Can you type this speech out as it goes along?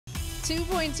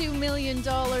$2.2 million,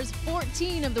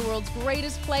 14 of the world's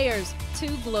greatest players, 2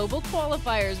 global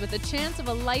qualifiers with a chance of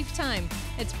a lifetime.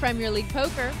 It's Premier League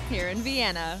Poker here in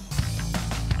Vienna.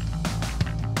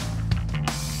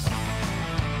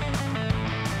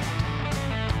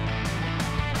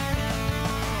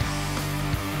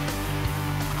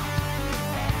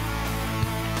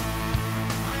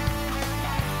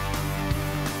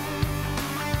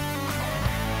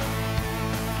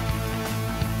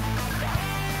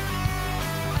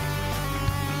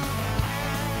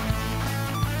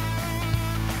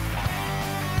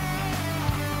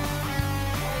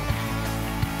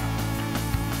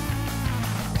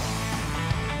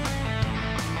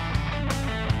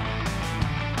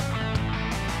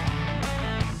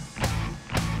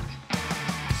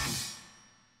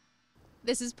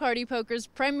 This is Party Poker's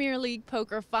Premier League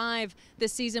Poker 5.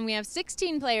 This season we have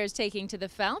 16 players taking to the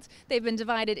felt. They've been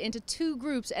divided into 2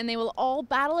 groups and they will all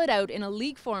battle it out in a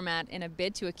league format in a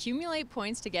bid to accumulate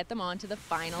points to get them onto the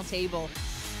final table.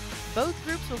 Both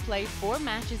groups will play 4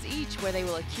 matches each where they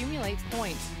will accumulate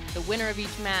points. The winner of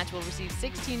each match will receive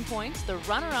 16 points, the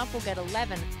runner-up will get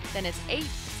 11, then it's 8,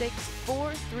 6,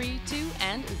 4, 3, 2,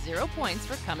 and 0 points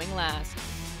for coming last.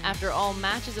 After all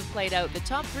matches have played out, the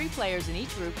top 3 players in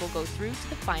each group will go through to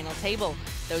the final table.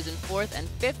 Those in 4th and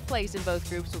 5th place in both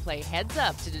groups will play heads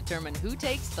up to determine who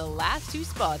takes the last 2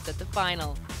 spots at the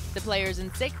final. The players in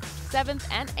 6th, 7th,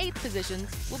 and 8th positions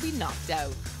will be knocked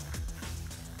out.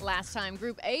 Last time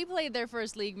Group A played their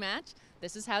first league match,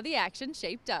 this is how the action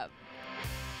shaped up.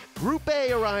 Group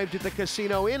A arrived at the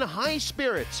casino in high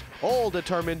spirits, all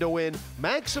determined to win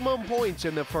maximum points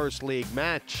in the first league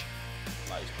match.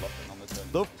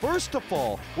 The first to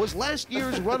fall was last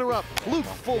year's runner-up, Luke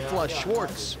Full Flush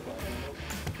Schwartz.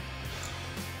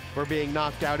 For being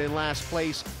knocked out in last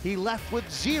place, he left with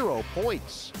 0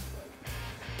 points.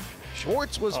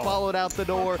 Schwartz was followed out the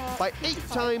door by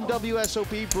 8-time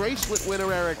WSOP bracelet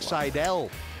winner Eric Seidel.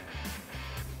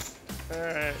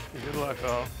 Alright, good luck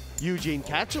all. Eugene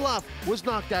Kachelov was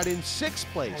knocked out in 6th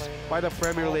place by the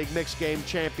Premier League mixed game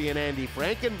champion Andy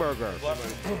Frankenberger.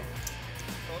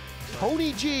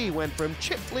 Tony G went from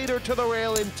chip leader to the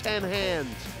rail in 10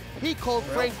 hands. He called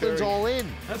Franklin's all in.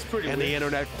 That's pretty And the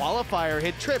internet qualifier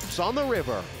hit trips on the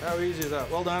river. How easy is that?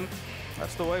 Well done.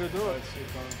 That's the way to do it.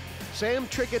 Sam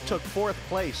Trickett took 4th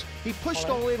place. He pushed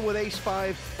all in with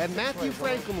ace-5, and Matthew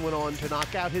Franklin went on to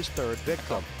knock out his 3rd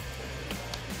victim.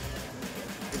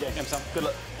 Good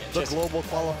luck. The global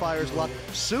qualifier's luck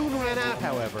soon ran out,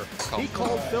 however. He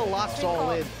called Phil Laak's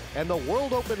all in, and the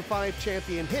World Open 5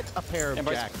 champion hit a pair of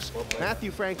jacks.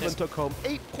 Matthew Franklin took home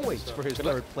 8 points for his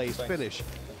 3rd place finish.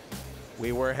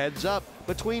 We were heads up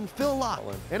between Phil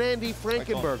Laak and Andy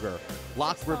Frankenberger.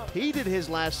 Laak repeated his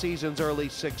last season's early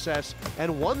success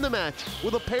and won the match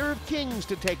with a pair of kings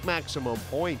to take maximum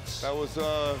points. That was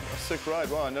a sick ride.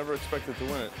 Wow, I never expected to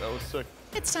win it. That was sick.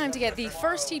 It's time to get the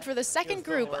first heat for the second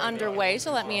group underway,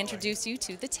 so let me introduce you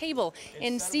to the table.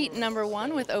 In seat number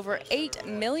 1 with over $8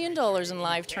 million in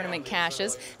live tournament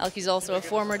cashes, Elky's also a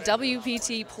former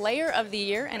WPT Player of the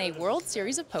Year and a World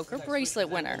Series of Poker bracelet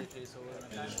winner.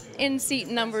 In seat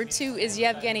number 2 is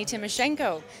Yevgeniy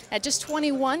Timoshenko. At just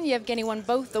 21, Yevgeniy won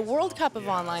both the World Cup of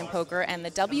Online Poker and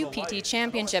the WPT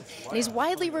Championship, and he's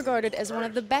widely regarded as one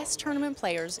of the best tournament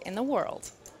players in the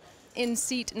world. In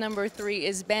seat number 3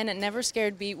 is Ben Never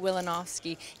Scared Beat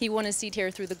Wilinofsky. He won his seat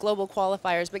here through the global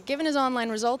qualifiers, but given his online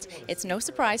results, it's no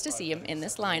surprise to see him in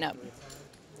this lineup.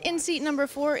 In seat number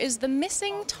 4 is the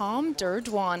missing Durrr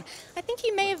Dwan. I think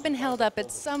he may have been held up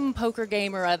at some poker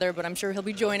game or other, but I'm sure he'll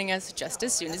be joining us just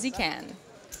as soon as he can.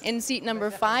 In seat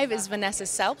number 5 is Vanessa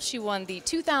Selbst. She won the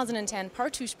 2010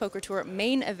 Partouche Poker Tour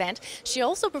main event. She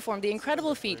also performed the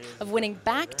incredible feat of winning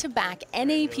back-to-back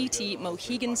NAPT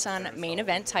Mohegan Sun main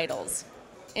event titles.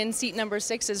 In seat number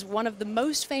 6 is one of the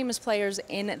most famous players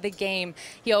in the game.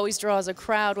 He always draws a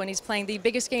crowd when he's playing the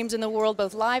biggest games in the world,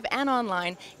 both live and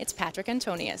online. It's Patrik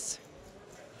Antonius.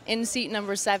 In seat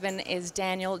number 7 is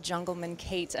Daniel Jungleman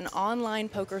Cates, an online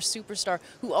poker superstar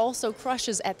who also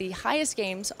crushes at the highest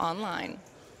games online.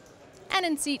 And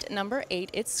in seat number 8,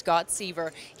 it's Scott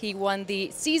Seiver. He won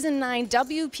the Season 9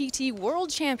 WPT World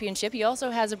Championship. He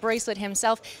also has a bracelet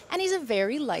himself, and he's a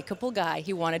very likable guy.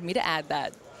 He wanted me to add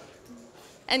that.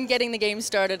 And getting the game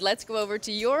started, let's go over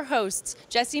to your hosts,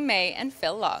 Jesse May and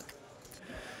Phil Laak.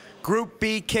 Group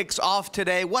B kicks off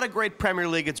today. What a great Premier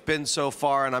League it's been so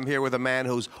far, and I'm here with a man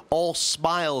who's all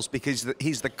smiles because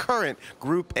he's the current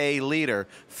Group A leader,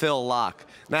 Phil Laak.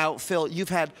 Now, Phil, you've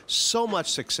had so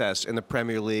much success in the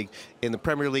Premier League. In the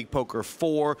Premier League Poker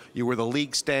 4, you were the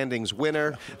league standings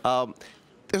winner.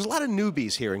 There's a lot of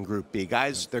newbies here in Group B.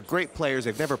 Guys, they're great players.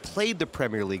 They've never played the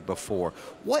Premier League before.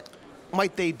 What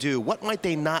might they do? What might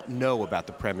they not know about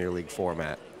the Premier League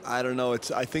format? I don't know.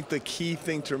 I think the key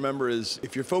thing to remember is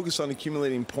if you're focused on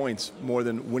accumulating points more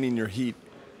than winning your heat,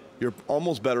 you're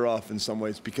almost better off in some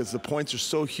ways because the points are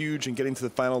so huge and getting to the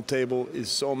final table is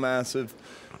so massive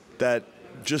that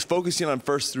just focusing on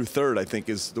first through third, I think,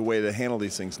 is the way to handle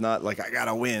these things. Not like, I got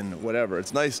to win, whatever.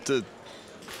 It's nice to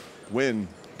win,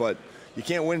 but you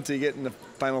can't win until you get in the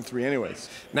final three anyways.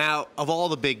 Now, of all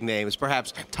the big names,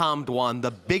 perhaps Tom Dwan,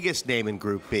 the biggest name in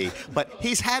Group B, but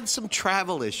he's had some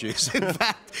travel issues.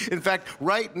 In fact,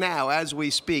 right now, as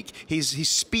we speak, he's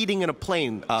speeding in a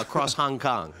plane across Hong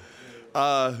Kong.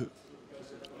 The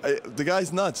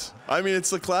guy's nuts. I mean, it's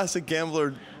the classic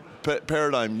gambler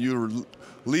paradigm. You're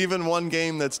leaving one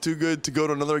game that's too good to go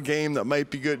to another game that might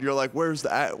be good. You're like,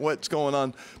 what's going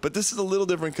on? But this is a little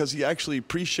different because he actually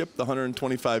pre-shipped the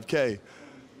 125K.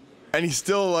 And he's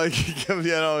still like, you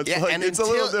know, it's like, and it's a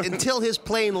little different. Until his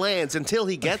plane lands, until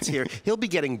he gets here, he'll be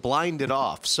getting blinded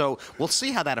off. So we'll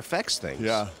see how that affects things.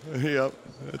 Yeah, yep,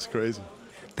 that's crazy.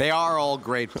 They are all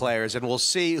great players, and we'll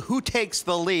see who takes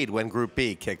the lead when Group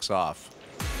B kicks off.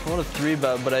 I want a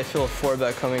 3-bet, but I feel a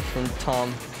 4-bet coming from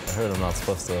Tom. I heard I'm not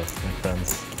supposed to make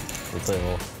friends at the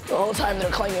table. The whole time they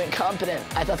were calling you incompetent.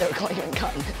 I thought they were calling you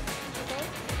incontinent.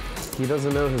 He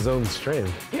doesn't know his own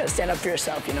strength. You gotta stand up for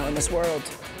yourself, you know, in this world.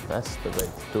 That's the way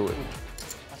to do it.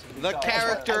 The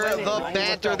character, the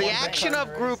banter, the action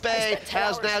of Group A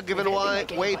has now given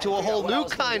way to a whole new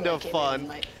kind of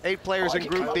fun. 8 players in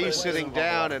Group B sitting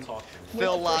down, and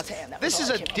Phil Laak. This is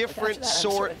a different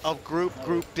sort of Group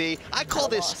B. I call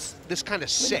this kind of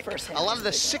sick. A lot of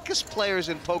the sickest players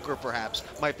in poker, perhaps,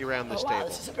 might be around this table.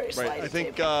 Right, I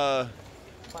think I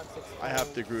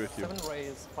have to agree with you. 7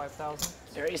 raise, 5,000.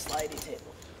 Very slidey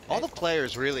table. All the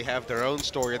players really have their own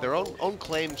story, their own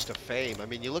claims to fame. I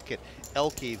mean, you look at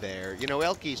Elky there. You know,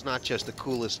 Elky's not just the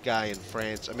coolest guy in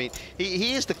France. I mean,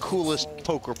 he is the coolest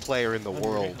poker player in the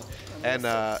world. And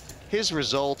his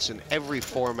results in every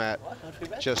format,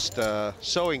 just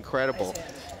so incredible.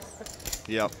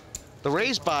 Yep. The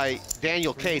raise by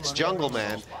Daniel Cates,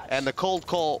 Jungleman, and the cold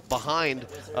call behind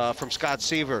from Scott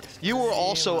Seiver. You were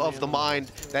also of the mind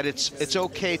that it's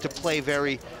okay to play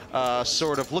very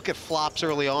sort of look at flops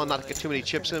early on, not get too many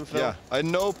chips in, Phil. Yeah, I had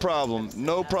no problem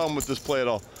with this play at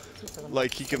all.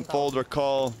 Like, he can fold or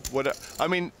call, whatever. I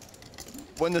mean,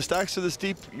 when the stacks are this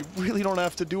deep, you really don't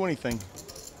have to do anything.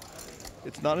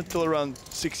 It's not until around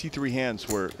 63 hands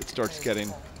where it starts getting.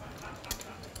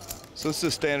 So this is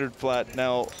a standard flat.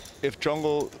 Now, if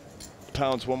jungle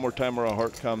pounds one more time or a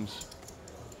heart comes,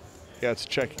 yeah, it's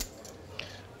checking.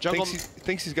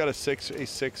 Thinks he's got a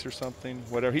 6 or something,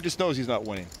 whatever. He just knows he's not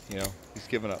winning, you know. He's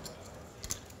given up.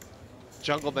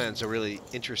 Jungleman's a really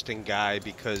interesting guy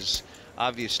because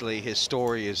obviously his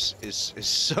story is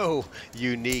so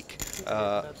unique.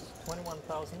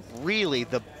 Really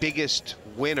the biggest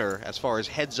winner as far as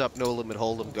heads-up no limit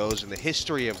hold'em goes in the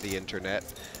history of the internet,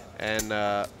 and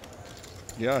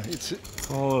yeah, it's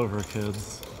all over,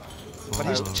 kids. But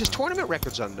his tournament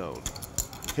record's unknown.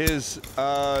 His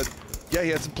yeah, he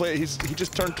hasn't played. He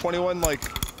just turned 21, like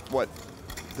what,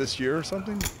 this year or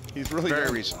something? He's really very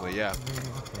young. recently, yeah.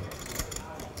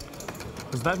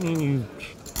 Does that mean you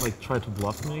like tried to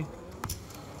bluff me?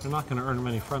 You're not going to earn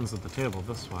many friends at the table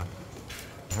this way.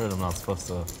 I heard I'm not supposed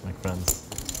to make friends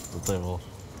at the table.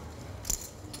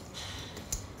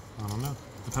 I don't know.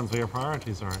 Depends what your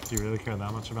priorities are. Do you really care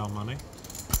that much about money?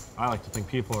 I like to think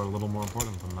people are a little more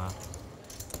important than that.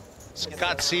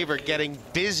 Scott Seiver getting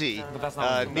busy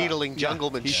needling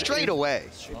Jungleman straight away.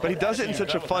 But he does it in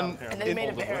such a fun,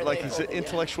 like he's an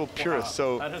intellectual purist,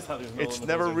 so it's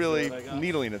never really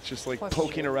needling. It's just like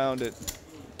poking around it.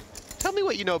 Tell me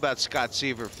what you know about Scott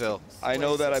Seiver, Phil. I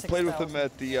know that I played with him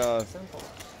at the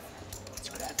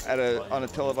on a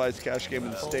televised cash game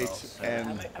in the States,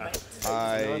 and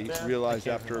I realized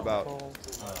after about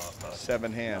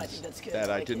 7 hands that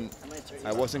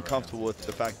I wasn't comfortable with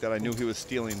the fact that I knew he was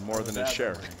stealing more than his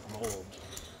share.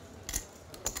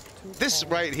 This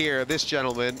right here, this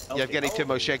gentleman, Yevgeniy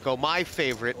Timoshenko, my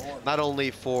favorite, not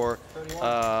only for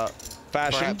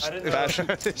fashion.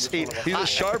 He's a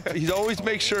sharp. He always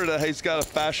makes sure that he's got a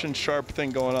fashion sharp thing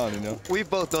going on, you know. We've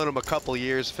both known him a couple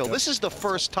years, Phil. This is the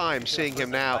first time seeing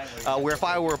him now, where if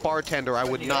I were a bartender, I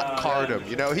would not card him.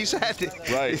 You know, he's had to.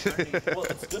 Right. Well,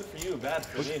 it's good for you, bad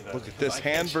for me. Look at this,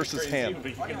 hand versus hand.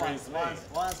 It's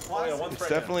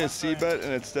definitely a C-bet,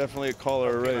 and it's definitely a call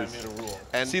or a raise.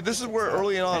 And see, this is where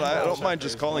early on, I don't mind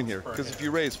just calling here, because if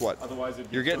you raise, what?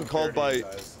 You're getting called by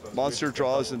monster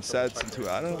draws and sets and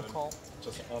I don't know.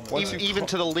 Even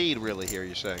to the lead, really, here,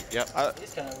 you're saying. Yep.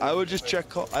 I would just check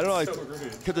call. I don't know,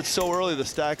 because it's so early, the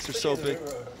stacks are so big.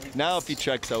 Now if he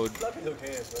checks, I would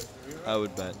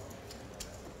bet.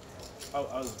 I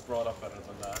was brought up better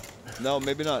than that. No,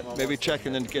 maybe not. Maybe check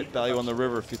and then get value on the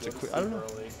river if it's a quick. I don't know.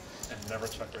 Never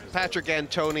check raise. Patrik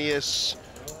Antonius.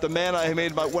 The man I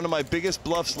made one of my biggest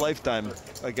bluffs lifetime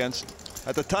against.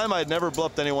 At the time, I had never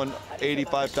bluffed anyone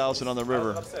 85,000 on the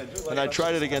river, and I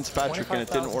tried it against Patrik, and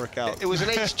it didn't work out. It was an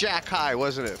ace-jack high,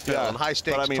 wasn't it, Phil? Yeah, On high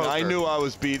stakes but I mean, poker. I knew I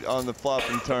was beat on the flop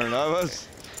and turn. I was.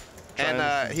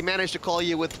 And he managed to call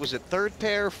you with, was it third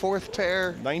pair, fourth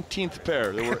pair? 19th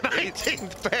pair. There were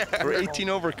 19th pair. There were 18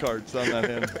 overcards on that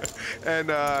hand.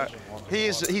 And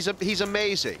he's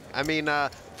amazing. I mean,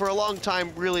 for a long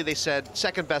time, really, they said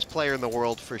second best player in the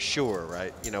world for sure,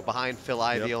 right? You know, behind Phil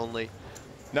Ivey only.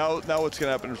 Now what's going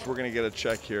to happen is we're going to get a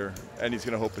check here, and he's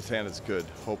going to hope his hand is good.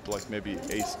 Hope like maybe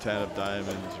ace-10 of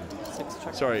diamonds.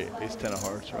 Or, sorry, ace-10 of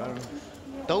hearts, or I don't know.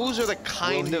 Those are the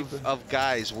kind of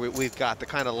guys we've got, the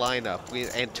kind of lineup.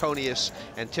 Antonius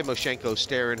and Timoshenko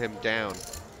staring him down.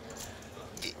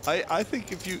 I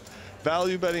think if you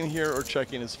value betting here or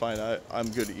checking is fine. I'm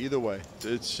good either way.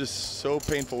 It's just so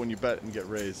painful when you bet and get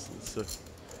raised.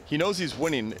 He knows he's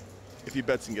winning if he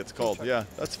bets and gets called. Yeah,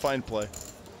 that's fine play.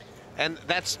 And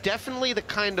that's definitely the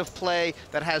kind of play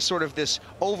that has sort of this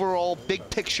overall big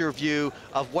picture view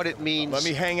of what it means. Let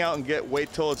me hang out and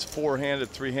wait till it's four-handed,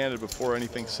 three-handed before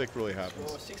anything sick really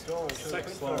happens.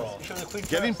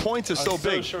 Getting points is so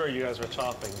big. I'm so sure you guys were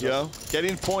chopping. Yeah,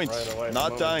 getting points, right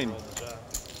not dying.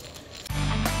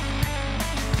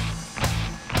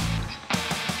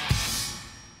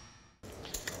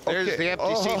 There's the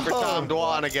empty seat for Tom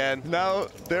Dwan again. Now,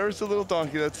 there's a little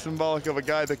donkey that's symbolic of a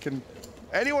guy that can...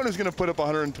 Anyone who's going to put up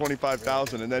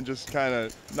 125,000 and then just kind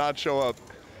of not show up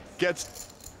gets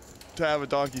to have a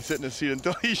donkey sit in his seat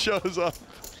until he shows up.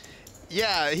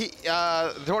 Yeah,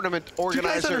 tournament organizer. Do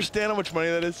you guys understand how much money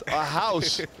that is? A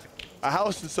house. A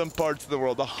house in some parts of the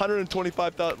world,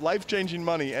 125,000, life-changing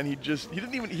money, and he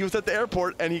was at the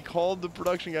airport and he called the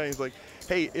production guy. He's like,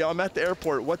 "Hey, I'm at the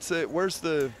airport. What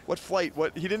flight?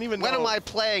 What?" He didn't even know. When am I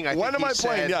playing? When am I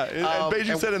playing? Yeah, and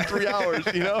Beijing said in 3 hours.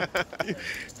 You know, he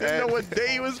didn't know what day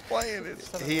he was playing.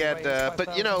 He had,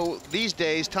 but you know, these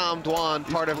days Tom Dwan,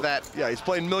 part of that. Yeah, he's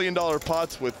playing $1 million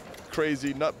pots with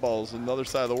crazy nutballs on the other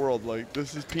side of the world. Like,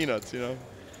 this is peanuts, you know.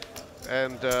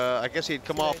 And I guess he'd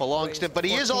come off a long stint, but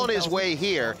he is on his way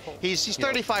here. He's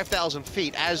 35,000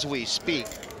 feet as we speak.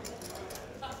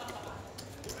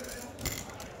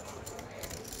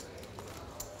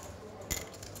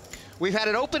 We've had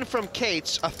it open from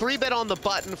Cates, a 3-bet on the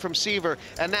button from Seiver,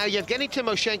 and now Yevgeniy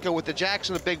Timoshenko with the jacks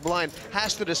and the big blind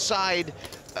has to decide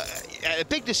a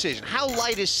big decision. How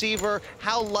light is Seiver?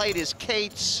 How light is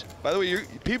Cates? By the way,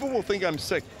 people will think I'm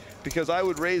sick, because I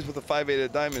would raise with a 5-8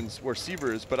 of diamonds where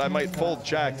Seiver is, but I might fold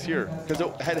jacks here, because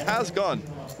it has gone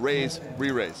raise,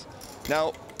 re-raise.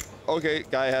 Now, okay,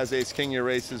 guy has ace-king, your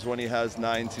aces. When he has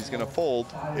nines, he's going to fold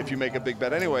if you make a big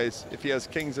bet anyways. If he has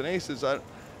kings and aces,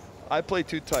 I play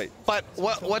too tight. But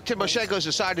what Timoshenko's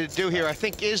decided to do here, I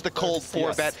think, is the cold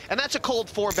 4-bet, and that's a cold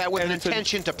 4-bet with an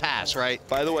intention to pass, right?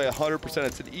 By the way, 100%.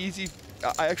 It's an easy.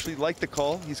 I actually like the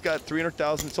call. He's got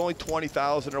 300,000. It's only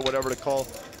 20,000 or whatever to call.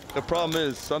 The problem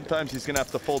is sometimes he's going to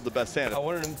have to fold the best hand. I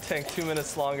wanted him to take 2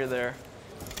 minutes longer there.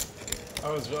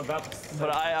 I was about to say, but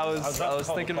I was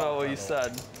thinking about what you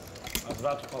said. I was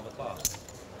about to call the clock.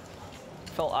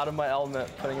 Felt out of my element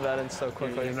putting that in so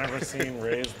quickly. You've never seen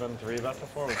raised then 3-bet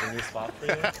before? Was a new spot for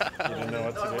you? You didn't know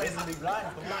what to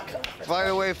do? By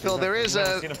the way, Phil, there is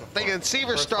a thing, and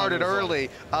Seiver started early.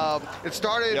 It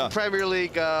started in Premier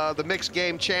League, the Mixed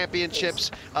Game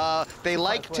Championships. They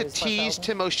like to tease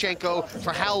Timoshenko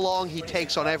for how long he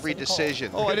takes on every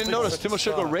decision. Oh, I didn't notice.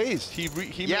 Timoshenko raised. He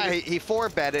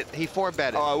 4-bet it. He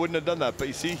 4-bet it. Oh, I wouldn't have done that. But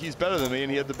you see, he's better than me,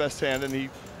 and he had the best hand, and he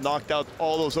knocked out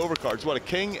all those overcards. What, a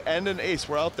king and an ace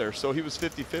were out there, so he was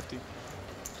 50-50.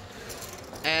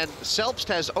 And Selbst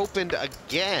has opened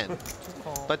again,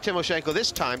 but Timoshenko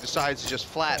this time decides to just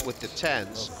flat with the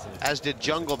 10s, as did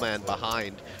Jungleman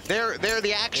behind. They're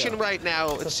the action right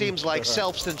now, it seems like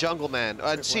Selbst and Jungleman,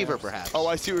 and Seiver perhaps. Oh,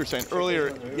 I see what you're saying.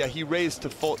 Earlier, yeah, he raised to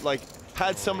fold, like,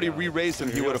 had somebody re-raised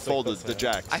him, he would have folded the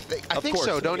jacks. I think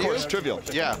so, don't you? Of course, trivial.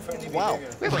 Yeah. Wow.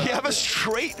 We have a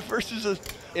straight versus a...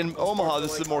 In Omaha,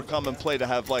 this is a more common play to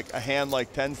have like a hand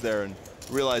like 10s there and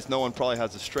realize no one probably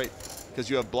has a straight because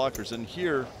you have blockers. And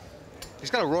here...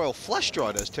 He's got a royal flush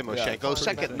draw, does Timoshenko, yeah,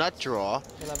 second nut draw.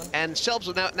 11. And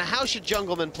Selbst, now how should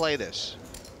Jungleman play this?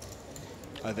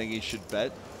 I think he should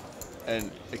bet and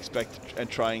expect and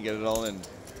try and get it all in.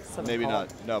 Maybe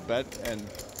not. No, bet and...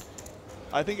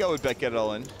 I think I would bet get it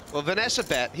all in. Well, Vanessa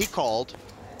bet, he called,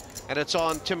 and it's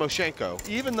on Timoshenko.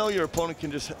 Even though your opponent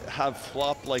can just have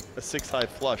flop like a 6-high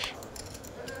flush,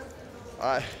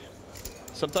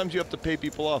 sometimes you have to pay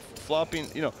people off. Flopping,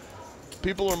 you know,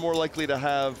 people are more likely to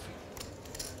have.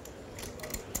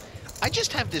 I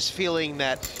just have this feeling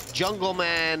that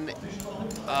Jungleman,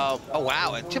 oh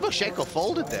wow, and Timoshenko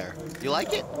folded there. You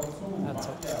like it?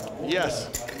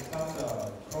 Yes.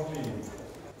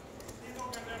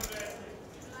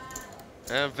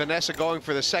 And Vanessa going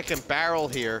for the second barrel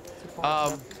here.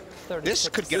 This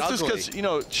could get ugly. This is because, you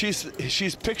know,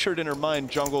 she's pictured in her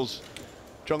mind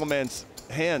Jungleman's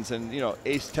hands, and, you know,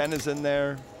 ace-10 is in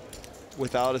there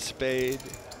without a spade,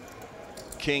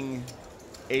 king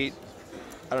 8.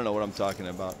 I don't know what I'm talking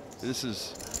about. This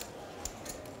is.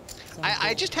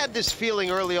 I just had this feeling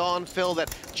early on, Phil, that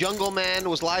Jungleman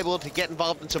was liable to get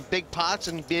involved in some big pots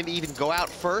and maybe even go out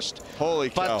first. Holy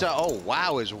cow. But, oh,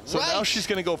 wow, is right. So now she's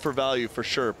going to go for value for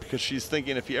sure, because she's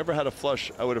thinking if he ever had a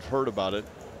flush, I would have heard about it.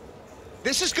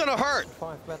 This is going to hurt.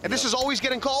 And this is always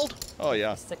getting called? Oh,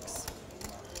 yeah. 6.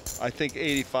 I think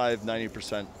 85,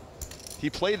 90%.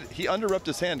 He under-repped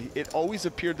his hand. It always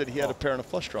appeared that he had a pair and a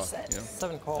flush draw. You know?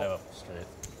 7 call. Yeah, straight.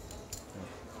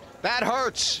 That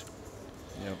hurts.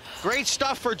 Yep. Great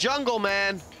stuff for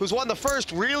Jungleman, who's won the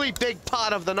first really big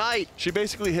pot of the night. She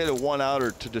basically hit a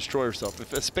 1-outer to destroy herself.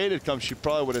 If a spade had come, she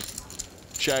probably would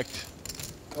have checked,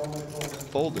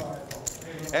 folded.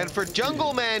 And for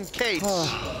Jungleman Cates,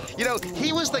 you know,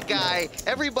 he was the guy,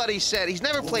 everybody said, he's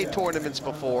never played tournaments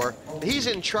before. He's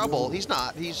in trouble. He's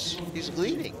not. He's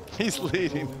leading. He's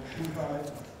leading.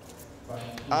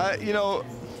 You know,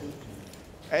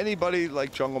 anybody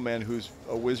like Jungleman who's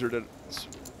a wizard at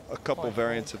a couple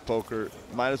variants of poker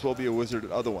might as well be a wizard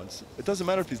at other ones. It doesn't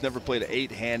matter if he's never played an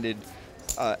 8-handed,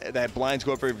 that blinds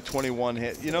go up for every 21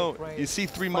 hit. You know, you see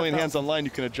 3 million hands online,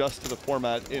 you can adjust to the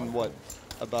format in what,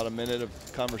 about a minute of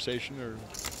conversation, or?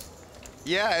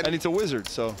 Yeah, and he's a wizard,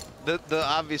 so.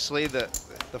 Obviously the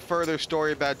further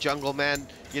story about Jungleman,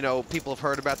 you know, people have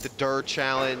heard about the Durrr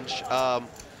challenge,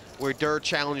 where Durrr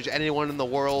challenged anyone in the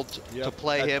world to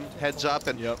play him heads up,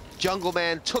 and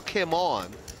Jungleman took him on.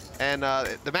 And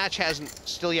the match hasn't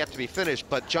still yet to be finished,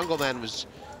 but Jungleman was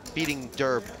beating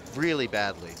Durrr really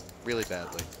badly, really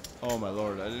badly. Oh my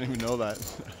lord, I didn't even know that.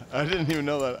 I didn't even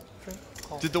know that.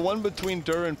 Did the one between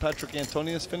Durrr and Patrik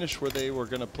Antonius finish where they were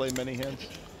going to play many hands?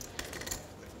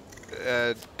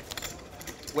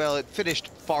 Well, it finished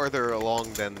farther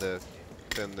along than the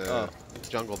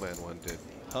Jungleman one did.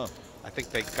 Huh. I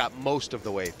think they got most of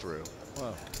the way through.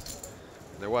 Wow.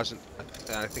 There wasn't.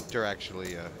 I think Durrr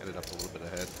actually ended up a little bit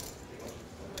ahead.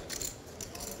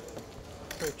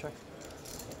 Check.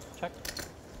 Check.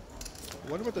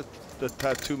 What about the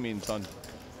tattoo means on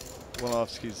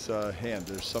Wilinofsky's hand?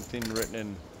 There's something written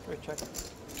in. Check.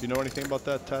 Do you know anything about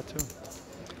that tattoo?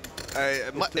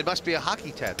 It must be a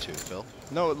hockey tattoo, Phil.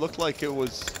 No, it looked like it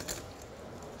was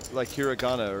like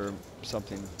hiragana or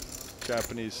something,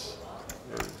 Japanese.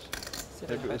 Or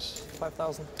maybe it was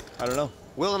 5,000. I don't know.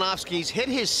 Wilinofsky's hit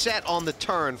his set on the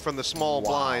turn from the small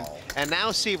blind, and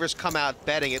now Seiver's come out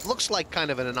betting. It looks like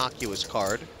kind of an innocuous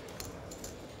card.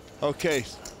 Okay,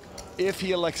 if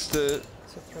he elects to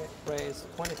raise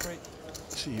 23.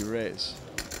 See, he raise.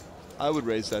 I would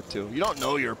raise that too. You don't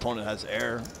know your opponent has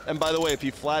air. And by the way, if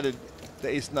he flatted the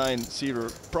ace-9 Seiver,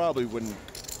 probably wouldn't.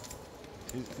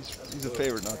 He's a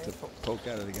favorite not to poke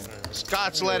at it again.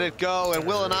 Scott's let it go, and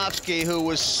Wilinofsky, who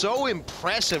was so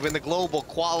impressive in the global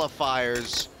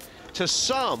qualifiers, to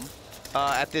some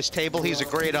at this table, he's a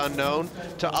great unknown.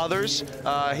 To others,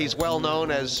 he's well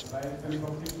known as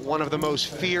one of the most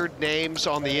feared names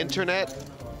on the internet.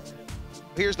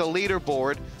 Here's the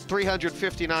leaderboard,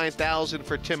 359,000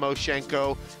 for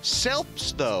Timoshenko.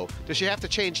 Selbst, though, does she have to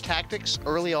change tactics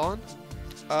early on?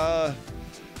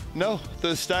 No,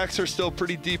 the stacks are still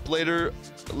pretty deep. Later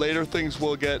things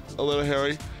will get a little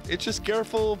hairy. It's just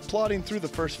careful plotting through the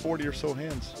first 40 or so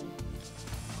hands.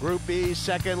 Group B's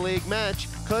second league match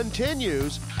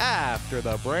continues after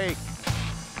the break.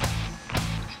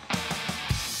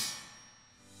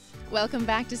 Welcome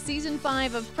back to Season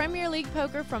 5 of Premier League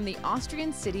Poker from the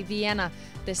Austrian city Vienna.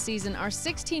 This season, our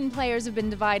 16 players have been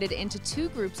divided into 2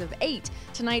 groups of 8.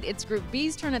 Tonight, it's Group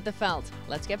B's turn at the felt.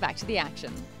 Let's get back to the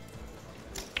action.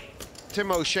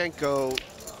 Timoshenko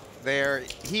there,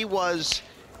 he was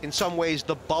in some ways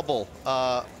the bubble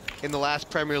in the last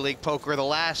Premier League Poker. The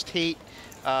last heat,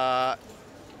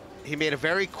 he made a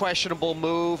very questionable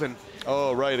move, and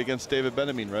oh, right, against David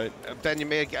Benjamin, right?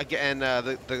 Benjamin, again,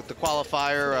 the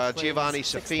qualifier, Yevgeniy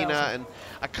Safina, and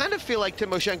I kind of feel like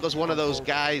Timoshenko's one of those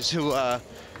guys who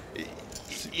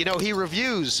You know, he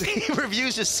reviews. He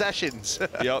reviews his sessions.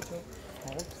 Yep.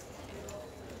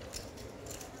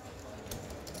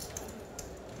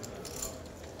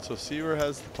 So Seiver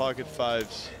has the pocket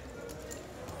 5s.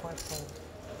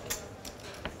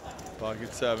 Pocket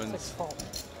 7s.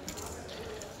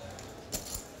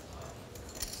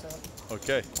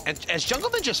 Okay. And as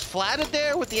Jungleman just flatted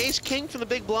there with the ace-king from the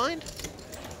big blind?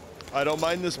 I don't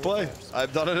mind this play.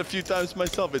 I've done it a few times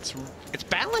myself. It's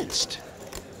balanced.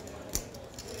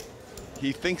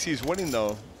 He thinks he's winning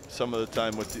though some of the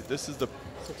time with this is the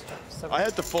I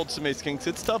had to fold some ace kings.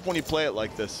 It's tough when you play it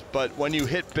like this, but when you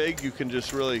hit big, you can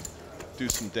just really do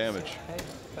some damage.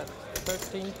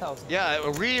 13,000.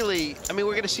 Yeah, really. I mean,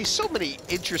 we're going to see so many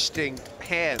interesting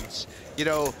hands. You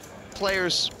know,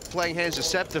 players playing hands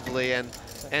deceptively, and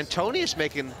Antonius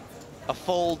making a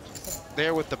fold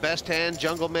there with the best hand.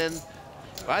 Jungleman,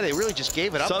 wow, they really just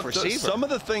gave it up for Seiver. Some of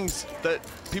the things that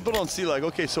people don't see, like,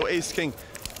 okay, so ace king,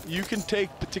 you can take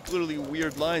particularly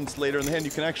weird lines later in the hand.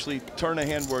 You can actually turn a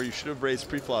hand where you should have raised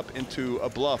pre-flop into a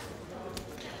bluff.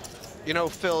 You know,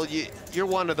 Phil, you're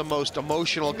one of the most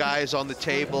emotional guys on the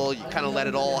table. You kind of let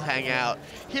it all hang out.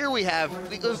 Here we have,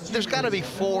 there's got to be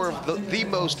 4 of the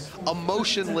most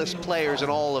emotionless players in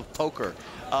all of poker.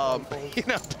 You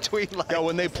know, between like... Yeah,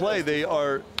 when they play, they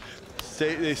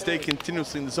stay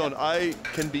continuously in the zone. I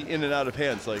can be in and out of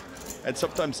hands, like, and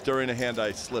sometimes during a hand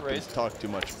I slip and talk too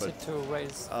much, but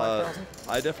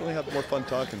I definitely have more fun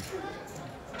talking.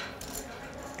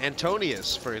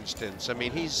 Antonius, for instance, I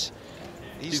mean, he's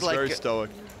like very stoic.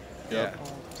 Yeah,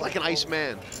 like an ice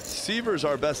man. Seiver's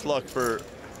our best luck for,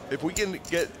 if we can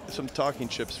get some talking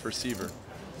chips for Seiver.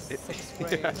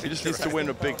 He just needs to win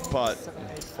a big pot.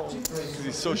 Because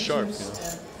he's so sharp.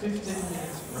 You know?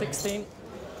 16.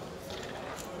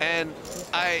 And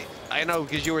I know,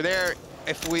 because you were there,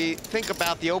 if we think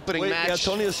about the opening match.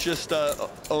 Antonius just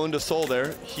owned a soul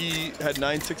there. He had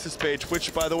 9-6 of spades,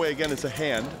 which, by the way, again, is a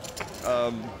hand.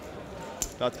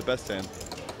 Not the best hand,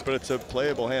 but it's a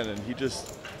playable hand, and he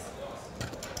just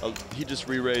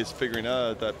re-raised, figuring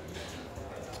out that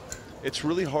it's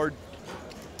really hard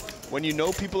when you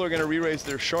know people are going to re-raise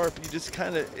their sharp. You just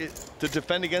kind of, to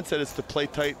defend against that is to play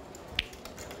tight.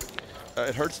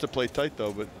 It hurts to play tight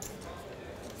though, but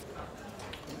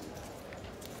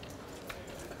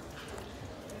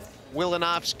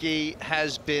Wilinofsky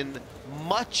has been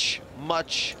much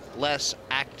less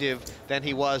active than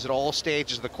he was at all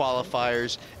stages of the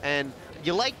qualifiers, and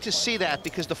you like to see that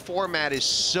because the format is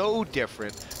so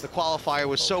different. The qualifier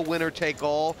was so winner take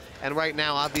all, and right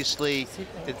now obviously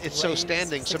it's so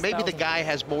standing, so maybe the guy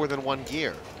has more than one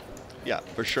gear. Yeah,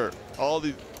 for sure.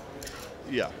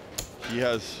 He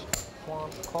has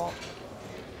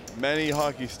many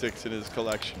hockey sticks in his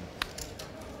collection.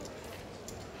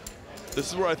 This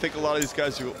is where I think a lot of these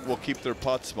guys will keep their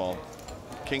pot small.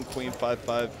 King, queen,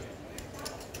 5-5.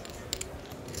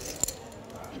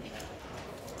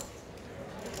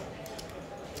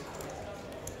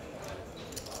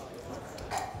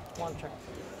 One check.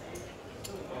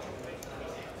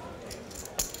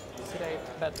 Today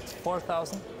bet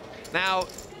 4,000. Now,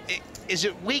 is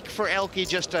it weak for Elky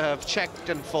just to have checked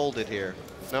and folded here?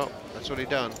 No, that's what he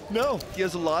done. No, he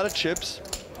has a lot of chips.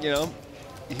 You know,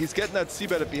 he's getting that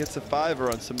c-bet if he hits a 5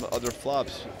 or on some other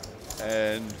flops.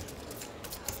 And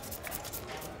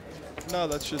no,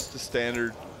 that's just the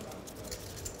standard.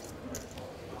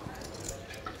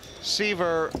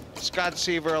 Seiver, Scott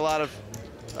Seiver, a lot of,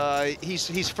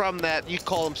 he's from that, you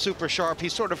call him super sharp.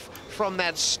 He's sort of from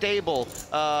that stable,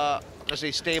 I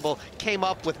say stable, came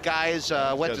up with guys,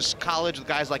 went to college with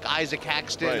guys like Isaac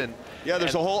Haxton. Right. And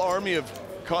there's a whole army of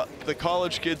the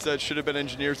college kids that should have been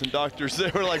engineers and doctors.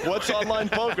 They were like, what's online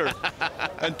poker?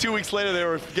 And 2 weeks later, they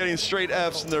were getting straight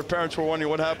Fs, and their parents were wondering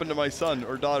what happened to my son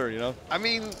or daughter, you know? I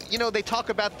mean, you know, they talk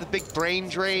about the big brain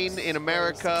drain in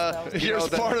America. Here's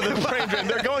part of the brain drain.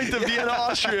 They're going to Vienna,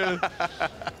 Austria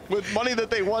with money that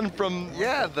they won from...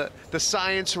 Yeah, the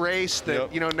science race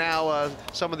that, you know, now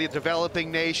some of the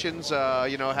developing nations,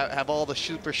 you know, have all the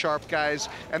super sharp guys.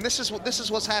 And this is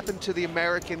what's happened to the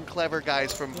American clever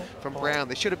guys from Brown.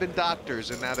 They should have been doctors,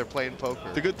 and now they're playing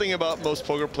poker. The good thing about most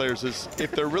poker players is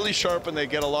if they're really sharp and they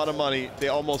get a lot of money, they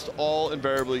almost all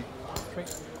invariably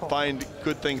find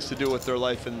good things to do with their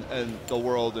life and the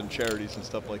world and charities and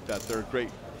stuff like that. They're a great,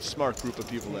 smart group of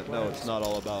people that know it's not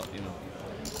all about, you know.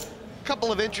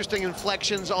 Couple of interesting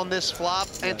inflections on this flop.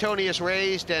 Antonius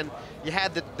raised, and you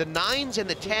had the 9s and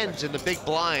the 10s in the big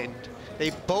blind.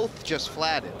 They both just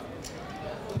flatted.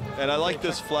 And I like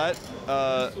this flat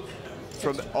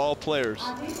from all players.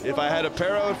 If I had a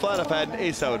pair, I would flat. If I had an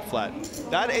ace, I would flat.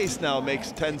 That ace now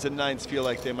makes 10s and 9s feel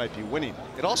like they might be winning.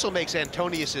 It also makes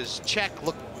Antonius's check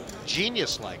look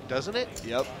genius-like, doesn't it?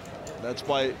 Yep. That's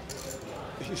why.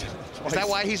 Is that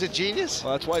why he's a genius?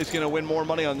 Well, that's why he's going to win more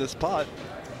money on this pot.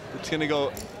 It's going to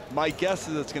go. My guess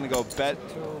is it's going to go bet,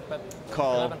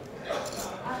 call,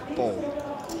 fold.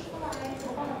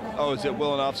 Oh, is it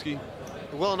Wilinofsky?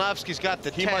 Wilinofsky's got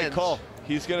the He tens. might call.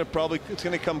 He's going to probably. It's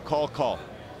going to come call,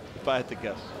 if I had to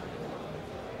guess.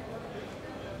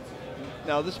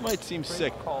 Now this might seem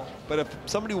sick, but if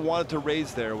somebody wanted to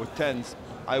raise there with tens,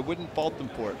 I wouldn't fault them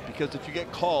for it, because if you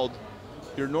get called,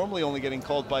 you're normally only getting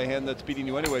called by a hand that's beating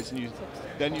you anyways, and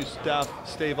then you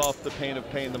stave off the pain of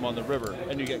paying them on the river,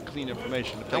 and you get clean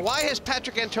information. Now why has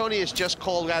Patrik Antonius just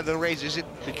called rather than raised? Is it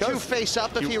two face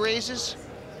up if he raises?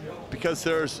 Because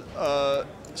there's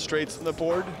straights on the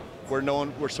board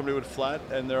where somebody would flat,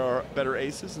 and there are better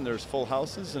aces, and there's full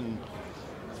houses, and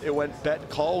it went bet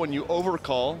call. When you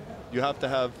overcall, you have to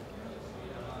have.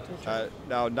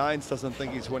 Now nines doesn't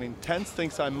think he's winning. Tens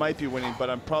thinks I might be winning, but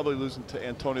I'm probably losing to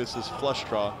Antonius's flush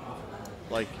draw,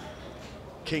 like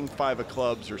king five of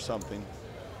clubs or something.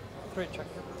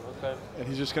 And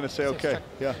he's just going to say, okay,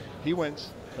 yeah, he wins.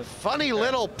 Funny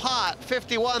little pot,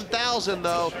 51,000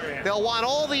 though. They'll want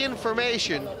all the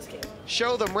information.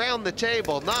 Show them round the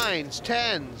table. Nines,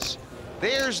 tens.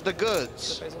 There's the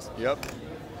goods. Yep.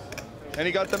 And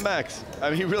he got the max. I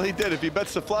mean, he really did. If he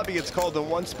bets the flop, he gets called in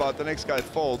one spot, the next guy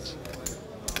folds.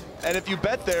 And if you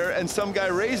bet there and some guy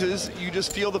raises, you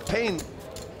just feel the pain.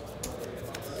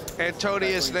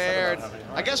 Antonius there.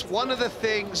 I guess one of the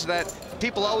things that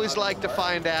people always like to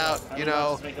find out, you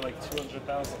know,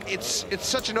 it's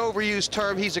such an overused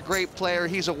term. He's a great player.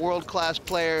 He's a world-class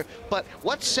player. But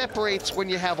what separates when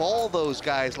you have all those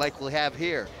guys like we have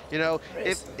here? You know,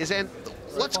 is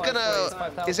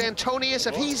Antonius,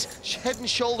 if he's head and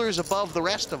shoulders above the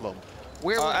rest of them,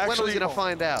 when are we going to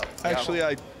find out? Actually,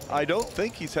 I don't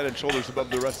think he's head and shoulders above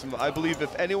the rest of them. I believe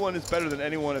if anyone is better than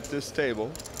anyone at this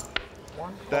table,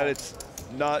 that it's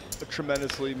not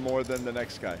tremendously more than the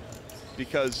next guy.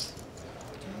 Because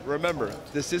remember,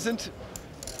 this isn't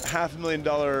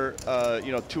 $500,000,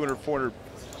 you know, 200, 400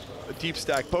 deep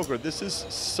stack poker. This is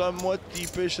somewhat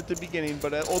deepish at the beginning,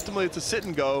 but ultimately it's a sit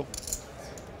and go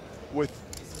with,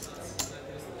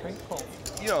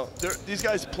 you know, these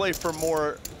guys play for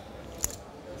more.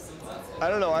 I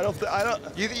don't know.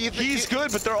 He's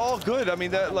good, but they're all good. I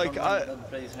mean, that like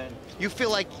you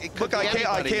feel like it could look. be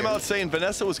I came out saying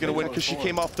Vanessa was going to win because she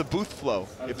came off the booth flow.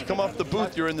 If you come off the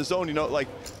booth, you're in the zone. You know, like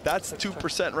that's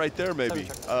 2% right there, maybe.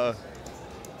 I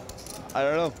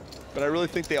don't know, but I really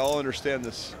think they all understand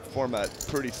this format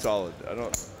pretty solid. I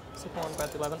don't.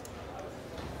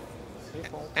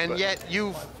 And yet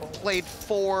you've played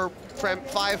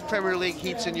five Premier League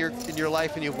heats in your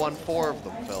life, and you've won 4 of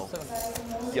them, Phil.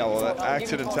 Yeah, well,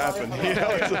 accidents happen. You know,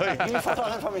 it's like. Give me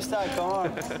 4,000 from his stack, come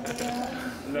on.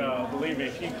 No, believe me,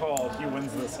 if he calls, he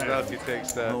wins this hand. If he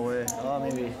takes that. No way. Oh,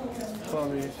 maybe.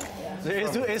 Probably.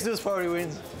 Ace deuce probably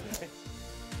wins.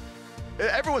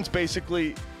 Everyone's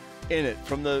basically in it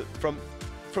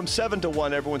from 7 to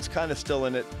 1. Everyone's kind of still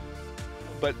in it.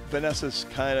 But Vanessa's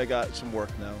kind of got some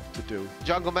work now to do.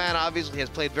 Jungleman obviously has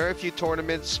played very few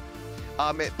tournaments,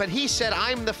 but he said,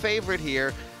 I'm the favorite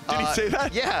here. Did he say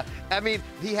that? Yeah. I mean,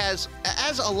 he has,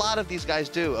 as a lot of these guys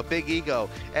do, a big ego.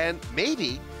 And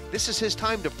maybe this is his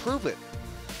time to prove it.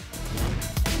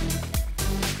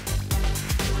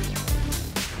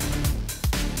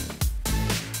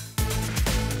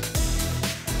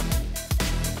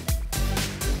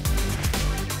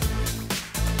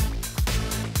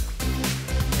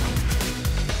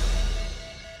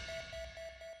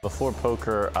 Before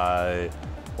poker, I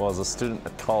was a student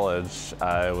at college.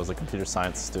 I was a computer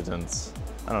science student.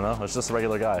 I don't know, I was just a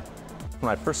regular guy.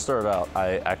 When I first started out,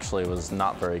 I actually was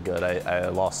not very good. I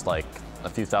lost like a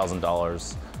few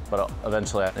 $1,000s, but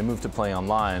eventually I moved to playing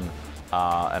online,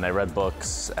 and I read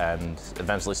books and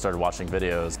eventually started watching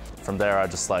videos. From there, I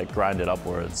just like grinded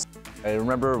upwards. I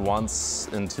remember once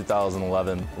in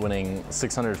 2011 winning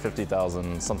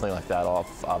 650,000, something like that,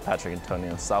 off Patrik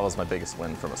Antonius. That was my biggest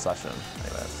win from a session,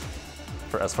 anyways.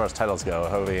 As far as titles go,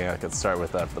 hoping I could start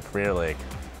with the Premier League.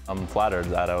 I'm flattered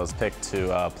that I was picked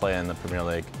to play in the Premier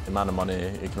League. The amount of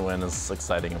money you can win is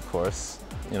exciting, of course.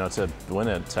 You know, to win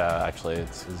it, actually,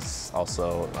 is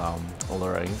also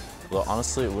alluring. Although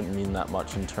honestly, it wouldn't mean that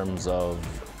much in terms of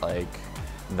like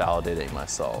validating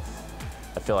myself.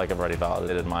 I feel like I've already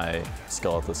validated my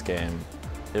skill at this game.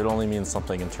 It would only mean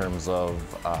something in terms of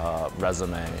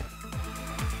resume.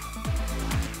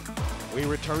 We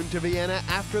return to Vienna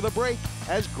after the break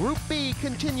as Group B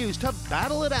continues to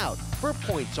battle it out for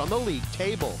points on the league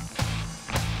table.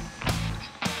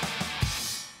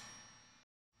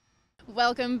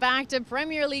 welcome back to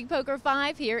Premier League Poker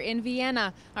 5 here in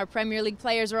Vienna. Our Premier League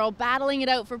players are all battling it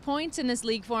out for points in this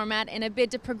league format in a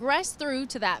bid to progress through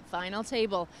to that final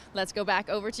table. Let's go back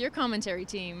over to your commentary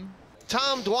team.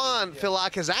 Tom Dwan, Phil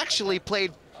Laak, has actually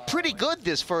played pretty good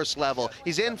this first level.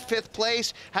 He's in 5th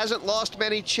place, hasn't lost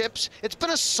many chips. It's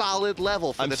been a solid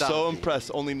level for the Donkey. I'm so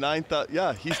impressed. Only 9,000.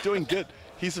 Yeah, he's doing good.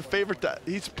 He's a favorite.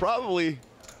 He's probably,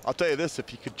 I'll tell you this, if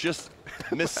he could just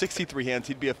miss 63 hands,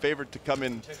 he'd be a favorite to come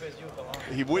in.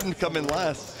 He wouldn't come in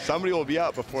last. Somebody will be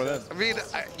out before then. I mean,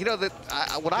 you know,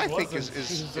 what I think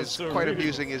is quite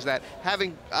amusing is that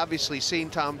having obviously seen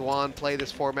Tom Dwan play this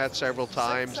format several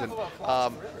times, and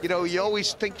you know, you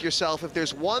always think to yourself, if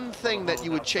there's one thing that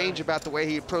you would change about the way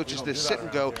he approaches this sit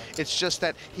and go, it's just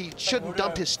that he shouldn't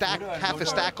dump his stack, half his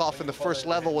stack off in the first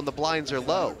level when the blinds are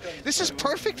low. This is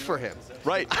perfect for him.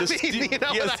 Right. You know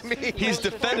what I mean? He's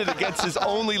defended against his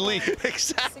only leak.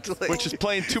 Exactly. Which is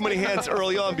playing too many hands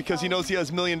early on because he knows he has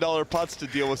 $1 million pots to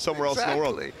deal with somewhere else in the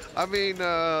world. I mean,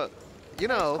 you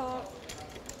know,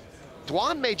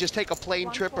 Dwan may just take a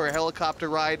plane trip or a helicopter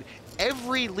ride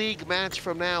every league match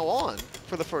from now on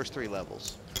for the first 3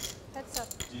 levels. That's up.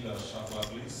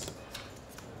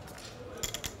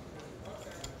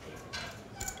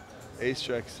 Ace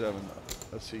Jack 7.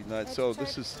 Let's see. So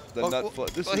this is the nut flip.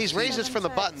 Well, he's raised this from the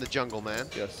button, the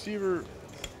Jungleman. Yeah, Seiver.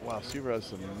 Wow, Seiver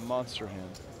has a monster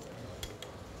hand.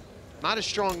 Not as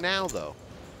strong now, though.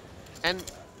 And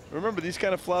remember, these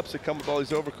kind of flops that come with all these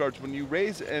overcards, when you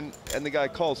raise and the guy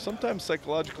calls, sometimes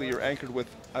psychologically you're anchored with,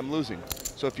 I'm losing.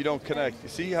 So if you don't connect, you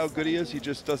see how good he is? He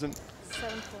just doesn't,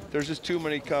 there's just too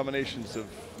many combinations of,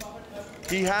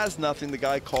 he has nothing, the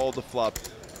guy called the flop.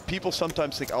 People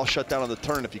sometimes think, I'll shut down on the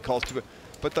turn if he calls too much.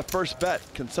 But the first bet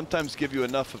can sometimes give you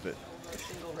enough of it.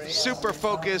 Super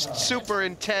focused, super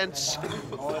intense.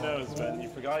 All I know is that you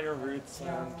forgot your roots, and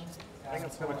I think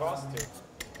it's going to cost you.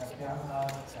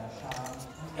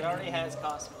 It already has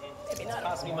cost me. It's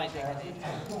cost me my dignity.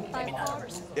 Maybe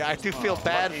not. Yeah, I do feel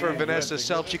bad for Vanessa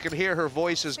Selbst. You can hear her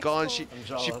voice is gone.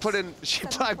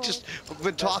 I've just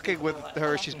been talking with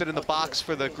her. She's been in the box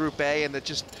for the Group A, and it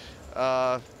just,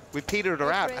 we petered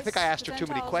her out. I think I asked her too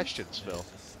many questions, Phil.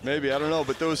 Maybe, I don't know,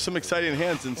 but there was some exciting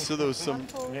hands, and so there was some.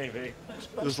 Maybe.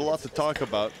 There's a lot to talk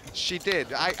about. She did.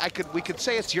 We could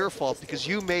say it's your fault because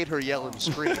you made her yell and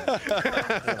scream.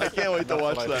 I can't wait to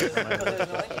watch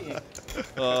that.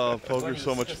 Oh, poker's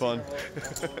so much fun.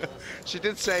 She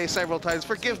did say several times,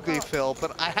 "Forgive me, Phil,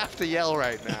 but I have to yell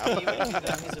right now."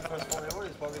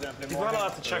 He's not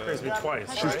allowed to check raise me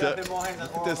twice, right? Look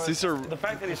at this. The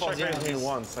fact that he's check raised me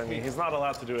once, I mean, he's not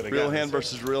allowed to do it again. Real hand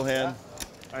versus real hand.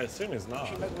 I assume he's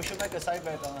not. We should make a side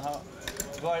bet on how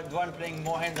Dwan playing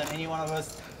more hands than any one of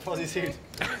us for this hit.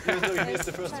 Even though he missed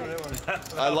the first 2 levels.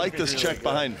 I like this check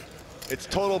behind. It's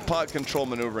total pot control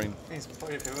maneuvering.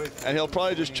 And he'll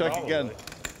probably just check again.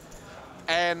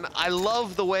 And I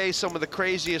love the way some of the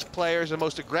craziest players and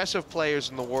most aggressive players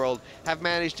in the world have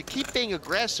managed to keep being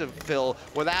aggressive, Phil,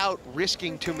 without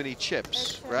risking too many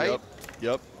chips, right?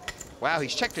 Yep. Wow,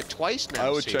 he's checked it twice now. I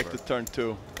would check the turn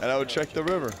too, and I would check the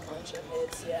river.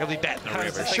 He'll be betting the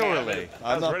river, surely.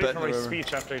 I was ready for my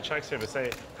speech after he checks here to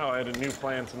say how I had a new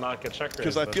plan to not get check raised.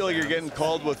 Because I feel like you're getting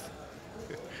called with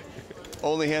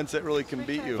only hands that really can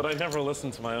beat you. But I never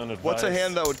listened to my own advice. What's a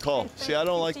hand that would call? See, I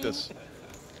don't like this.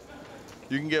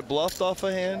 You can get bluffed off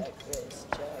a hand,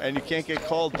 and you can't get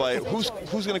called by, who's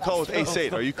going to call with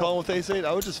ace-8? Are you calling with ace-8?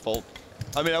 I would just fold.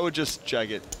 I mean, I would just check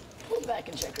it. Pull back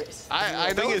and check raise.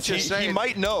 I know what you're saying. He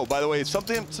might know, by the way.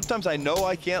 Sometimes I know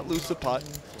I can't lose the pot,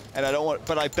 and I don't want,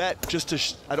 but I bet just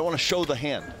to, I don't want to show the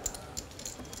hand.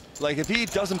 Like if he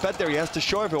doesn't bet there, he has to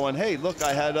show everyone, hey, look,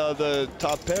 I had the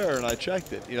top pair and I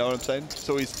checked it. You know what I'm saying?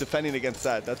 So he's defending against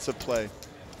that. That's a play.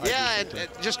 Yeah, and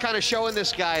just kind of showing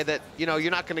this guy that, you know, you're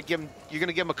not going to give him, you're going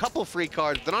to give him a couple free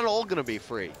cards. They're not all going to be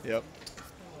free. Yep.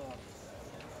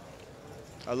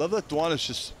 I love that Dwan is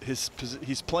just,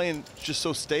 he's playing just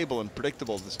so stable and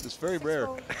predictable. It's very rare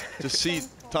to see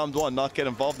Tom Dwan not get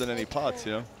involved in any pots,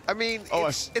 you know? I mean,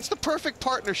 it's the perfect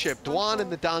partnership, Dwan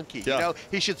and the donkey. Yeah. You know,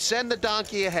 he should send the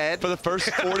donkey ahead. For the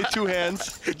first 42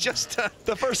 hands. Just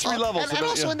the first 3 levels. And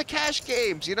also in the cash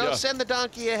games, you know, send the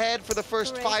donkey ahead for the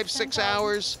first 5-6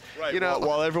 hours. Right, you know,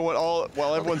 while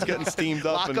everyone's getting steamed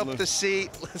up. Lock up the seat,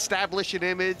 establish an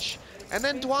image, and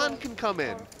then Dwan can come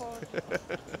in.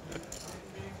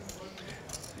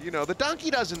 You know, the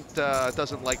donkey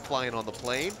doesn't like flying on the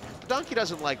plane. The donkey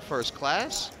doesn't like first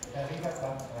class.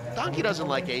 The donkey doesn't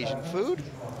like Asian food.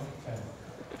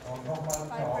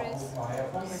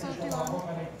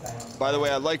 By the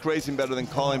way, I like raising better than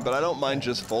calling, but I don't mind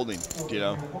just folding, you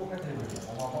know?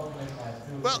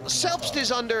 Well, Selbst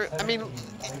is under, I mean,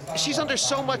 she's under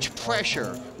so much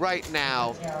pressure right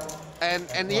now, and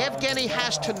Yevgeniy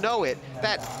has to know it,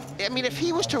 that, I mean, if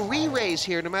he was to re-raise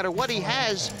here, no matter what he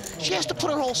has, she has to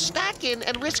put her whole stack in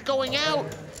and risk going out.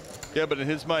 Yeah, but in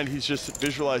his mind, he's just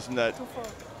visualizing that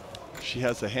she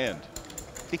has a hand.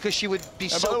 Because she would be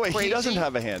and so by the way, crazy. he doesn't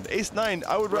have a hand. Ace-9,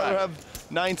 I would rather have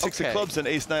 9-6 of clubs than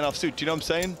Ace-9 offsuit. Do you know what I'm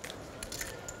saying?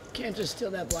 Can't just steal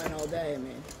that blind all day. I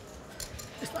mean,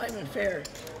 it's not even fair.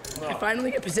 No. I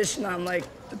finally get position on like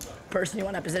the person you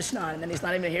want that position on, and then he's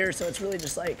not even here, so it's really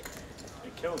just like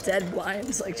dead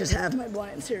blinds. Like, just have my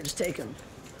blinds here. Just take them.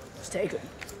 Just take them.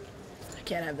 I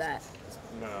can't have that.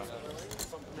 No.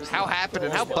 How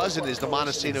happening? How buzzing is the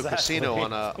Montesino Casino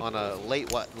on a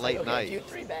late night? You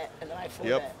 3-bet, and then I 4-bet.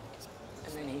 Yep.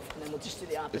 And then we'll just do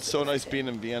the opposite. It's so nice being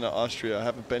in Vienna, Austria. I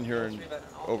haven't been here in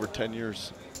over 10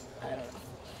 years. I don't know.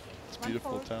 It's a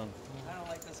beautiful town. I don't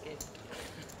like this game.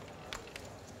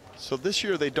 So this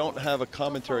year they don't have a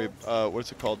commentary,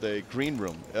 what's it called, a green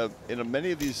room. In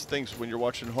many of these things, when you're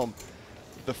watching at home,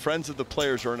 the friends of the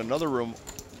players are in another room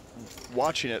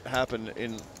watching it happen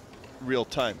in real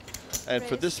time. And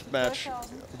for this match,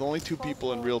 the only two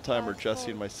people in real time are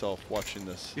Jesse and myself watching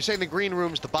this. You're saying the green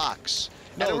room's the box?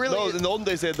 No, no, in the olden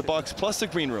days they had the box plus the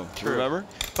green room. True. Remember?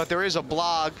 But there is a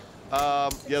blog. Yeah,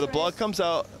 the blog comes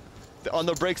out. On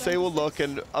the breaks they will look,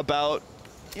 and about,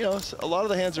 you know, a lot of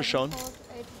the hands are shown.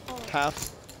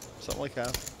 Half, something like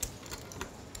half.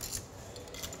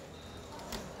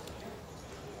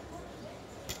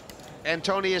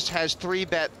 Antonius has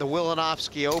 3-bet the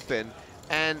Wilinofsky Open,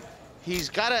 and he's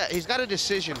got a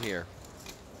decision here.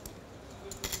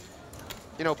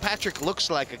 You know, Patrik looks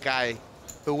like a guy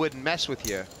who wouldn't mess with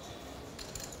you,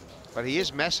 but he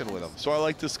is messing with him. So I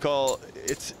like this call.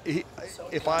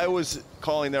 If I was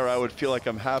calling there, I would feel like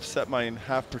I'm half set mine,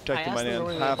 half protecting my hand,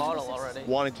 half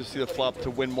wanting to see the flop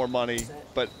to win more money,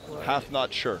 but half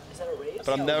not sure.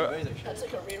 But I'm never. That's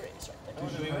like a re-raise right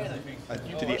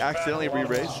there. Did he accidentally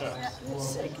re-raise?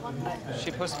 She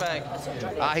pushed back.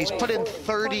 He's put in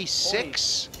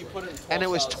 36, and it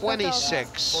was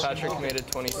 26. Patrik made it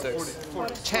 26.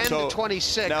 10 to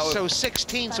 26, now so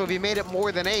 16. So if he made it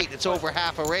more than 8, it's over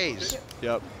half a raise.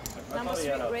 Yep.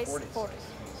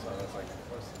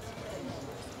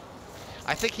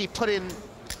 I think he put in.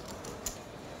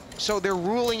 So they're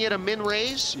ruling it a min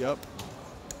raise. Yep.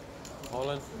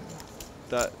 All in.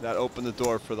 That opened the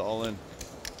door for the all-in.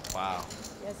 Wow.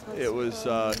 It was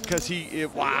because you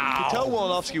could tell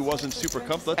Wilinofsky wasn't super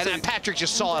comfortable. And then Patrik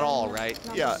just saw it all, right?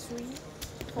 Yeah.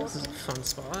 This is a fun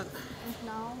spot.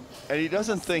 And he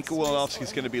doesn't think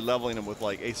Wilinofsky's going to be leveling him with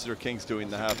like aces or kings doing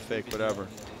the half fake, whatever.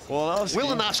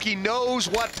 Wilinofsky knows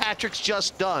what Patrik's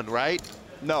just done, right?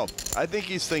 No, I think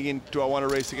he's thinking, do I want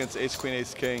to race against ace queen,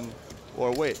 ace king,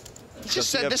 or wait? He just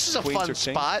said this is a fun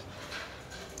spot.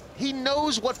 He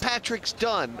knows what Patrik's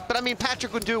done, but I mean,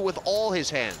 Patrik would do it with all his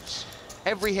hands.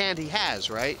 Every hand he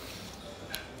has, right?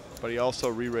 But he also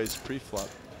re-raised pre-flop.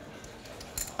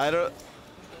 I don't.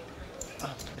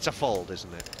 It's a fold,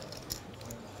 isn't it?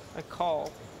 I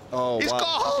call. Oh, He's wow.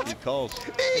 called! He calls.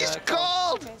 He's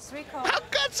called! Okay, How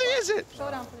gutsy is it?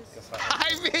 Showdown, please.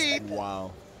 I mean...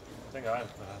 Wow. I think I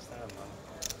have the last hand, man.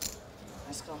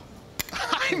 Let's go.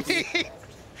 I mean...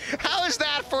 How is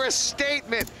that for a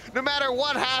statement? No matter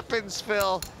what happens,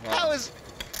 Phil. Wow.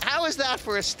 How is that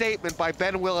for a statement by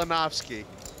Ben Wilinofsky?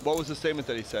 What was the statement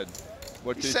that he said?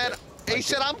 What did he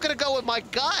said, I'm going to go with my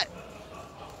gut.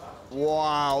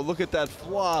 Wow, look at that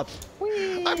flop.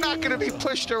 Whee. I'm not going to be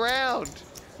pushed around.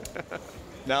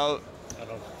 Now.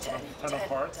 10 of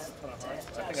hearts.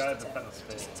 I think I had the 10 of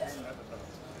spades.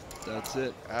 That's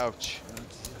it. Ouch.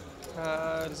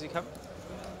 Does he come?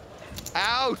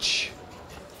 Ouch.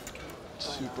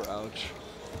 Super ouch.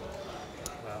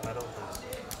 No, I don't think so.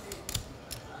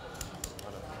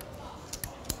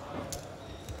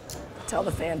 Tell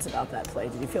the fans about that play.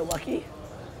 Did you feel lucky?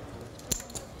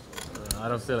 I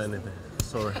don't feel anything.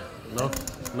 Sorry.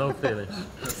 No feelings.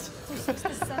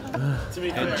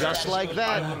 And just like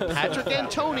that, Patrik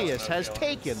Antonius has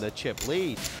taken the chip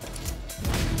lead.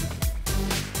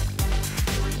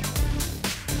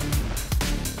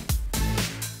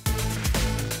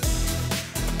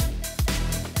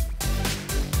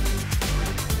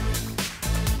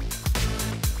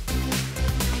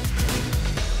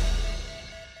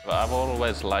 I've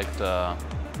always liked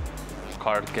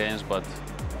card games, but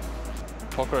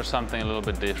poker is something a little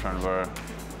bit different, where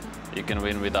you can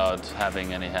win without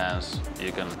having any hands.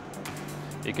 You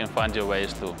can find your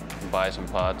ways to buy some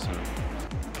pots, and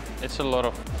it's a lot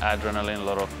of adrenaline, a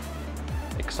lot of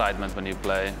excitement when you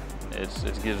play. It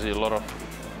gives you a lot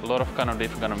of kind of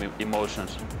different kind of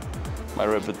emotions. My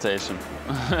reputation,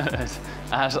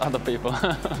 as other people.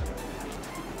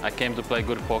 I came to play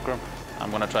good poker. I'm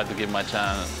gonna try to give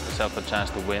myself a chance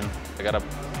to win. I gotta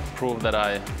prove that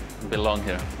I belong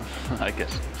here, I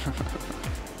guess.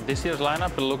 This year's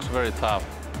lineup, it looks very tough.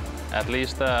 At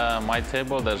least my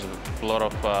table, there's a lot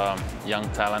of young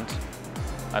talent.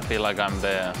 I feel like I'm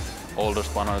the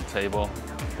oldest one on the table.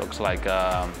 Looks like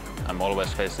I'm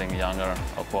always facing younger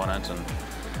opponents, and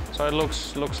so it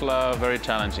looks very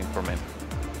challenging for me.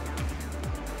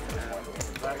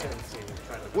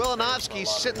 Wilinofsky's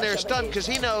sitting there stunned because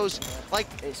he knows, like,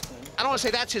 I don't want to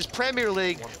say that's his Premier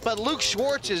League, but Luke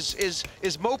Schwartz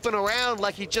is moping around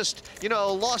like he just, you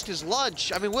know, lost his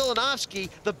lunch. I mean, Wilinofsky,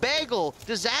 the bagel,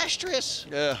 disastrous.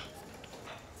 Yeah.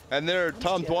 And there,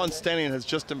 Tom Dwan standing has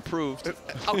just improved.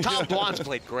 Oh, Tom Dwan's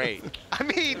played great. I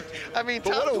mean, but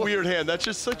what a weird hand. That's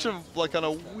just such a, like, on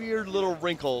a weird little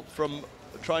wrinkle from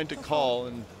trying to call,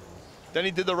 and then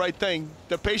he did the right thing.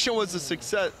 The patient was a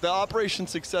success. The operation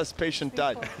success, patient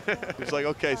died. He's like,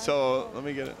 okay, so let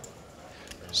me get it.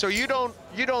 So you don't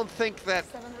think that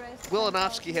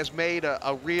Wilinofsky has made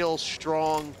a real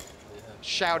strong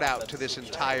shout out to this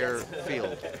entire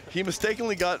field? He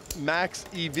mistakenly got max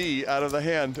EV out of the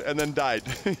hand and then died,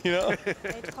 you know?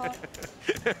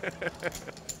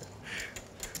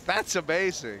 That's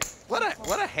amazing. What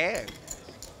a hand.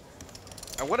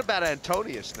 And what about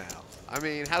Antonius now? I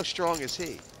mean, how strong is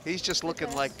he? He's just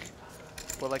looking like,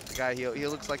 well, like the guy he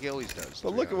looks like he always does.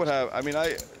 But look at what happened. I mean,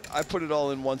 I put it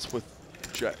all in once with,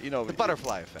 you know. The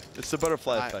butterfly effect. It's the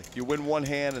butterfly effect. You win one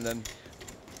hand and then.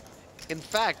 In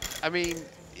fact, I mean,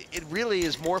 it really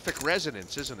is morphic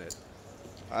resonance, isn't it?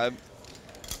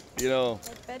 You know,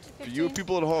 for you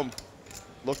people at home,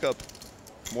 look up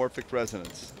morphic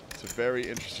resonance. It's a very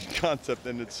interesting concept,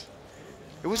 and it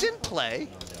was in play.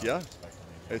 Yeah,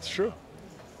 it's true.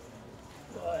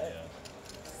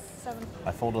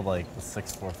 I folded like the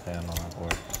 6/4 hand on that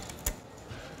board.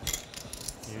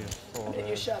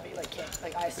 You shove, you like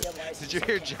ICM. Did you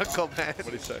hear Jungleman? What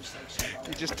did he say?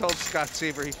 He just told Scott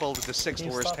Seiver he folded the 6th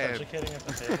worst hand.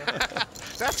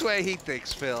 That's the way he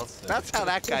thinks, Phil. That's how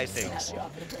that guy thinks.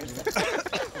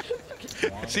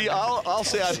 See, I'll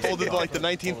say I folded like the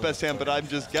 19th best hand, but I'm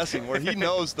just guessing where he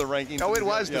knows the ranking. No, it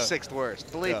was the 6th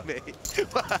worst. Believe me.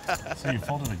 So you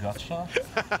folded a gut shot?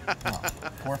 No,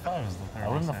 4 or 5 is the third. I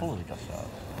wouldn't have folded a gut shot.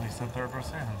 You said third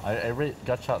worst hand. I rate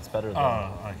gut shots better than.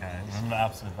 Oh, okay. Then the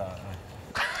absolute value.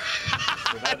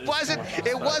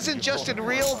 It wasn't just in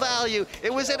real value.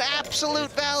 It was in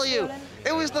absolute value.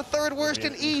 It was the 3rd worst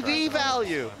in EV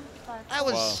value. That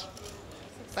was.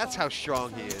 That's how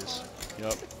strong he is.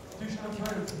 Yep.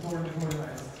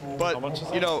 But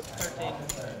you know,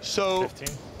 so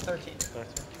 13.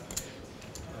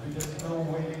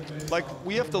 like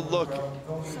we have to look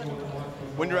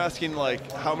when you're asking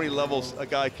like how many levels a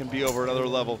guy can be over another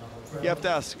level. You have to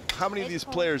ask how many of these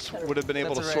players would have been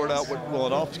able to sort out what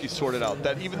Wilinofsky sorted out.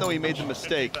 That even though he made the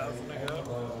mistake,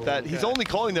 that he's only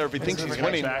calling there if he thinks he's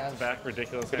winning.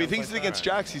 If he thinks it's against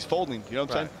jacks, he's folding. You know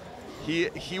what I'm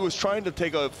saying? He was trying to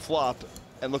take a flop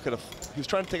and look at he was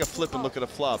trying to take a flip and look at a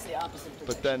flop,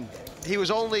 but then he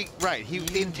was only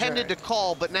he intended to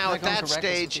call, but now at that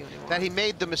stage that he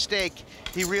made the mistake,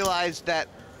 he realized that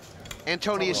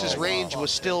Antonius's range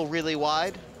was still really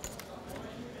wide.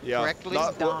 Yeah, correctly?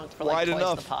 not for wide like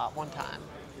enough. The pot one time.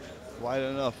 Wide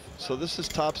enough. So this is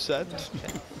top set.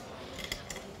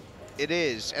 It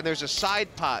is, and there's a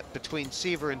side pot between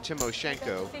Seiver and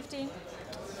Timoshenko. 15.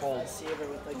 Fold. Seiver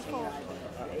with like king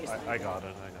nine. I got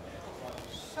it.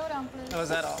 Showdown, please. Oh, is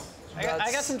that all? I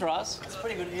got some draws. That's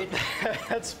pretty good.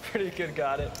 That's pretty good.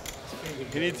 Got it.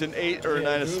 He needs an 8 or a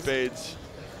 9 of spades.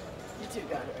 You two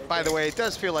got it. Right By the way, it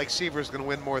does feel like Seiver's going to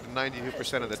win more than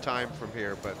 92% of the time from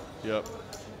here, but. Yep.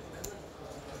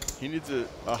 He needs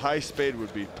a high spade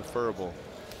would be preferable.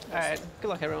 All right. Good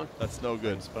luck, everyone. That's no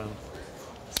good.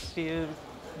 See you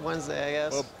Wednesday, I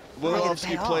guess. Well,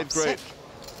 Wilinofsky played great.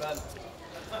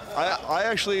 I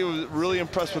actually was really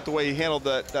impressed with the way he handled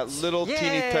that little teeny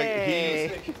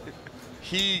peg.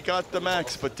 He got the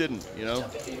max, but didn't, you know?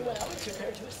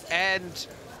 And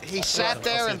he sat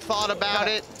there and thought about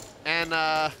it and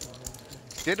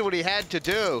did what he had to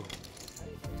do.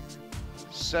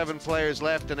 7 players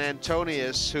left, and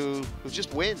Antonius, who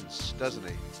just wins, doesn't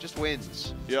he? Just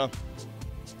wins. Yeah,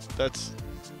 that's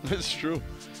true.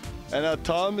 And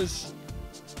Tom is,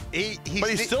 but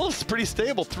he's still pretty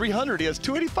stable. 300. He has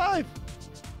 285.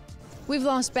 We've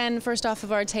lost Ben first off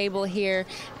of our table here.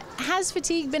 Has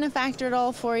fatigue been a factor at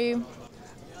all for you?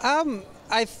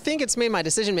 I think it's made my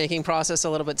decision-making process a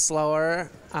little bit slower.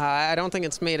 I don't think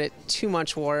it's made it too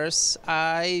much worse.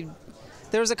 I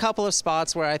There was a couple of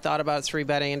spots where I thought about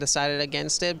 3-betting and decided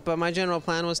against it, but my general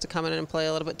plan was to come in and play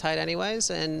a little bit tight anyways,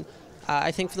 and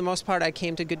I think for the most part I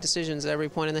came to good decisions at every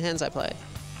point in the hands I play.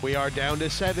 We are down to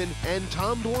 7, and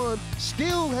Tom Dwan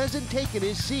still hasn't taken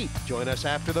his seat. Join us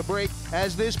after the break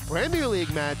as this Premier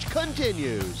League match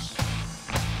continues.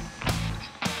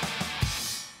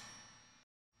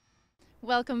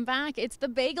 Welcome back. It's the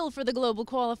bagel for the global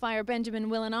qualifier, Benjamin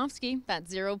Wilinofsky. That's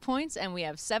 0 points, and we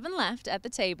have 7 left at the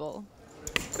table.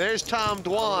 There's Tom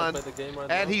Dwan,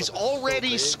 and he's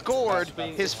already scored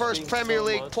his first Premier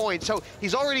League point. So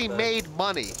he's already made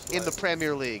money in the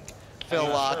Premier League, Phil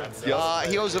Laak.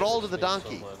 He owes it all to the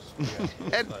donkey.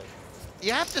 And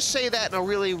you have to say that in a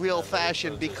really real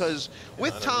fashion, because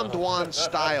with Tom Dwan's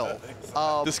style...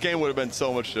 this game would have been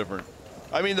so much different.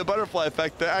 I mean, the butterfly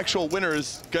effect, the actual winner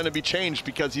is going to be changed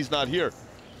because he's not here.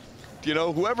 You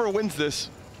know, whoever wins this,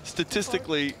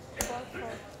 statistically,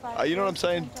 you know what I'm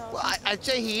saying? Well, I'd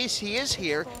say he is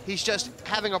here. He's just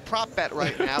having a prop bet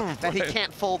right now that he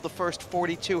can't fold the first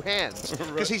 42 hands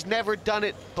because he's never done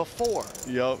it before.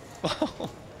 Yep.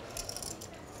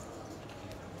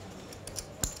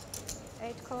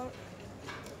 8 call.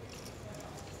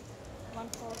 1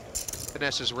 call.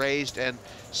 Vanessa's raised, and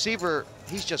Seiver,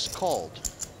 he's just called.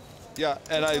 Yeah,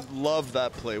 and I love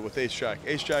that play with ace-jack.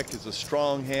 Ace-jack is a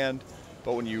strong hand,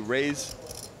 but when you raise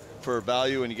for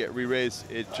value and you get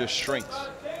re-raised, it just shrinks.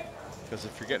 Because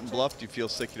if you're getting bluffed, you feel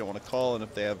sick, you don't want to call, and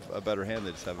if they have a better hand,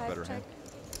 they just have a better hand.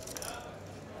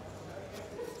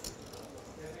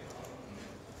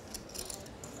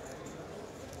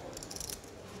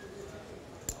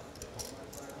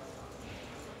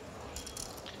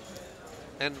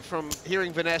 And from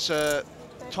hearing Vanessa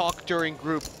talk during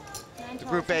Group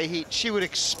A, she would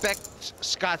expect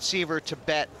Scott Seiver to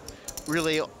bet,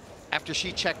 really, after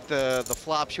she checked the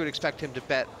flop, she would expect him to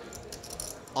bet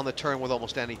on the turn with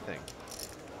almost anything.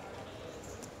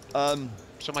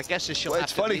 So my guess is she'll have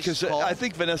to call. It's funny because I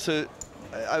think Vanessa,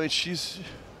 I mean, she's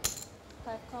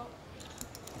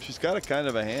got a kind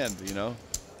of a hand, you know?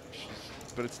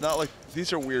 But it's not like,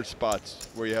 these are weird spots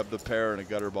where you have the pair and a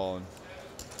gutter ball, and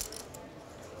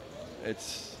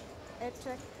it's...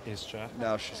 Ace jack.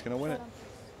 Now she's going to win it.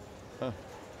 Huh.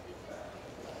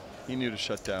 He knew to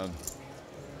shut down.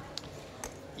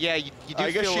 Yeah, you do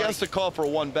I guess feel she like has to call for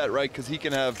 1 bet, right? Because he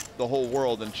can have the whole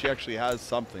world, and she actually has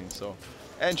something. So,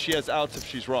 and she has outs if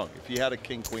she's wrong. If he had a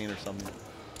king, queen, or something.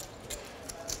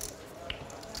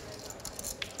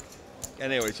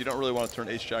 Anyways, you don't really want to turn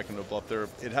ace jack into a bluff there.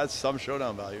 It has some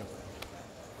showdown value.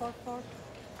 4-4.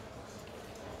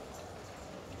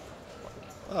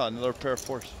 Oh, another pair of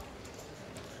fours.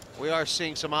 we are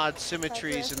seeing some odd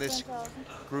symmetries in this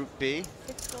Group B.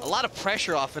 A lot of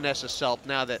pressure off Vanessa Selbst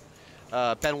now that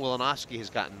Ben Wilinofsky has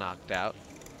gotten knocked out.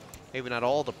 Maybe not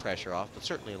all the pressure off, but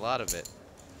certainly a lot of it.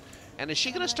 And is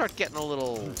she going to start getting a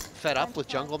little fed up with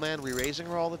Jungleman re-raising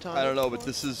her all the time? I don't know, but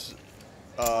this is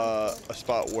a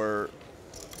spot where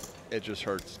it just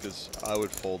hurts because I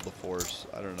would fold the fours.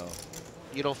 I don't know.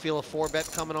 You don't feel a 4-bet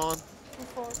coming on?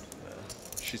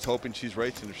 She's hoping she's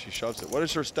racing if she shoves it. What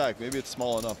is her stack? Maybe it's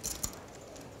small enough.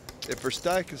 If her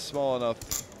stack is small enough.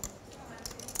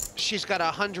 She's got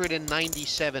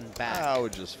 197 back. I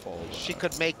would just fold. She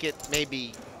could make it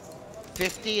maybe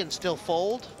 50 and still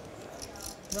fold?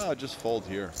 No, just fold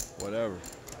here. Whatever.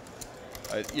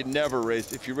 You never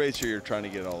raise. If you raise here, you're trying to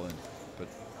get it all in. But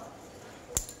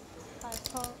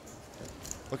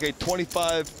okay,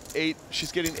 25, 8.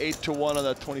 She's getting 8 to 1 on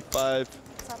that 25.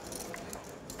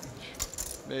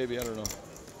 Maybe, I don't know.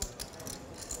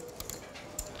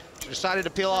 She decided to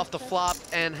peel off the flop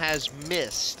and has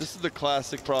missed. This is the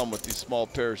classic problem with these small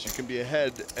pairs. You can be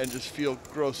ahead and just feel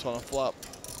gross on a flop.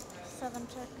 7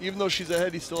 check. Even though she's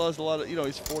ahead, he still has a lot of, you know,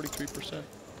 he's 43%.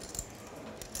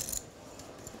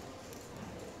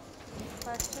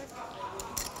 5 check.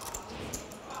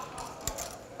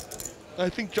 I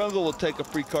think Jungle will take a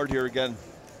free card here again.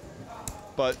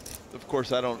 But, of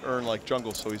course, I don't earn like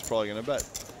Jungle, so he's probably going to bet.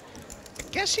 I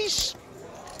guess he's...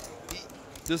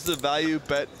 This is a value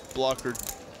bet, blocker,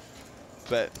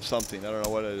 bet something. I don't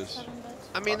know what it is.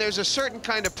 I mean, there's a certain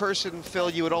kind of person, Phil,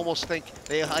 you would almost think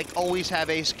they like always have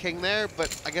ace-king there,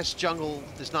 but I guess Jungle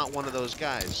is not one of those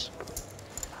guys.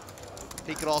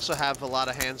 He could also have a lot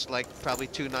of hands like probably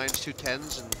 2 9s, 2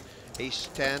 10s, and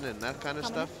ace-10 and that kind of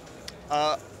stuff.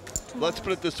 Let's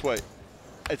put it this way.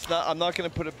 It's not. I'm not going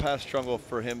to put it past Jungle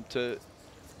for him to.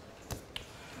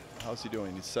 How's he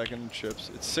doing? He's second in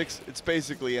chips. It's 6. It's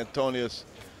basically Antonius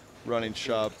running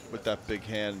shop with that big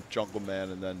hand,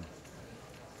 Jungleman, and then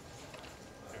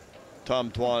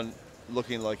Tom Dwan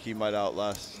looking like he might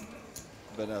outlast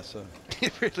Vanessa.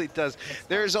 It really does.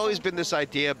 There's always been this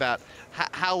idea about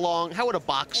how would a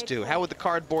box do? How would the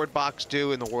cardboard box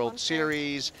do in the World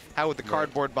Series? How would the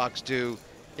cardboard box do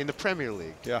in the Premier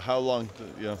League? Yeah, how long,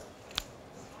 yeah.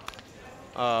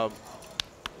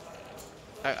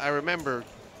 I remember.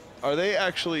 Are they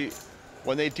actually,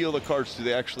 when they deal the cards, do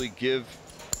they actually give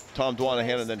Tom Dwan a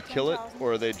hand and then kill it,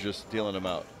 or are they just dealing them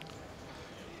out?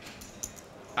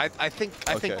 I think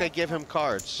they give him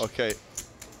cards. Okay.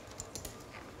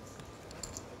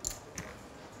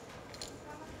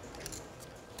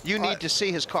 You need to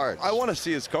see his cards. I want to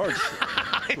see his cards.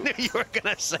 I knew you were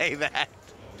going to say that.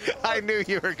 I knew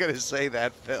you were going to say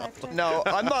that, Phil. No,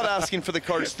 I'm not asking for the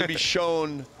cards to be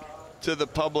shown to the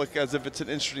public as if it's an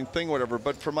interesting thing or whatever,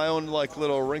 but for my own like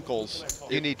little wrinkles.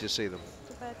 You need to see them.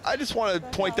 I just want to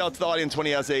point out to the audience when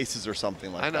he has aces or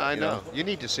something like that. I know. You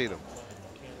need to see them.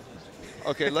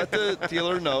 Okay, let the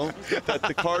dealer know that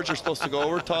the cards are supposed to go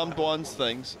over Tom Dwan's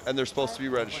things and they're supposed to be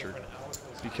registered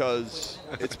because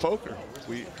it's poker.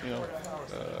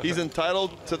 He's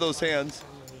entitled to those hands,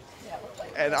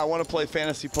 and I want to play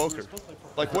fantasy poker.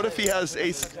 Like, what if he has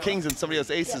ace kings and somebody has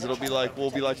aces? It'll be like,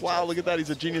 we'll be like, wow, look at that, he's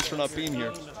a genius for not being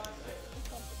here.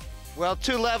 Well,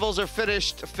 2 levels are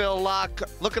finished. Phil Laak,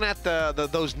 looking at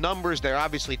those numbers there,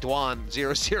 obviously Dwan,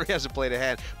 0-0, he hasn't played a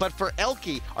hand. But for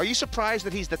Elky, are you surprised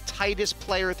that he's the tightest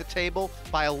player at the table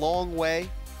by a long way?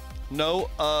 No,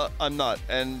 I'm not.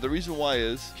 And the reason why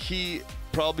is he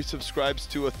probably subscribes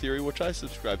to a theory which I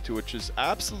subscribe to, which is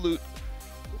absolute.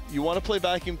 You want to play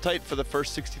vacuum tight for the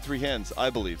first 63 hands, I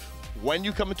believe. When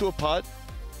you come into a pot,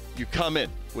 you come in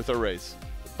with a raise.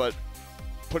 But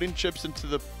putting chips into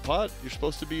the pot, you're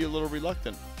supposed to be a little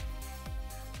reluctant.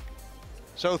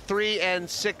 So 3 and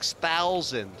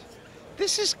 6,000.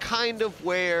 This is kind of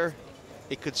where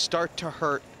it could start to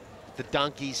hurt the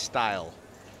donkey style.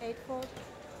 8-4.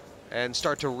 And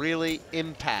start to really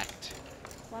impact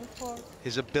 1-4.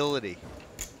 his ability.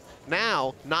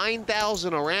 Now,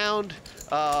 9,000 around.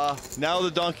 Now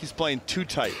the donkey's playing too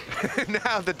tight.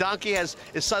 Now the donkey is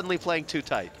suddenly playing too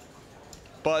tight.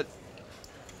 But,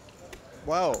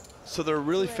 wow, so they're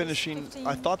really finishing.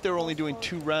 I thought they were only doing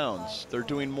 2 rounds. They're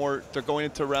doing more. They're going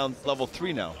into round level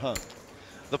 3 now, huh?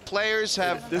 The players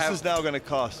have. This is now going to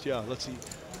cost, yeah, let's see.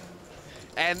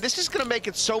 And this is going to make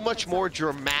it so much more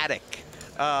dramatic.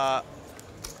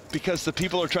 Because the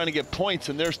people are trying to get points,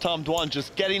 and there's Tom Dwan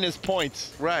just getting his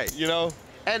points. Right. You know?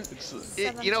 And,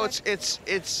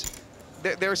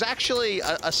 there's actually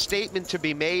a statement to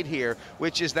be made here,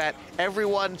 which is that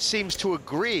everyone seems to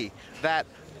agree that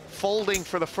folding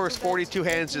for the first 42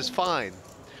 hands is fine.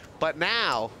 But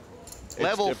now,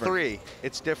 level 3,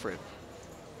 it's different.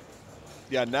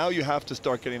 Yeah, now you have to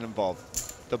start getting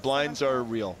involved. The blinds are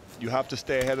real. You have to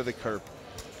stay ahead of the curve.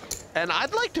 And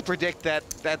I'd like to predict that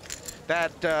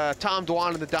Tom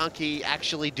Dwan and the donkey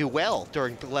actually do well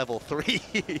during level 3.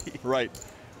 Right.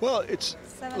 Well, it's,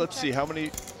 let's see, how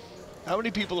many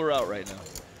people are out right now?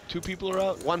 2 people are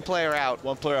out? 1 player out.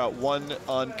 1 player out. 1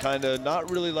 on kind of not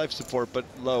really life support, but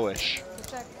lowish,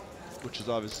 which is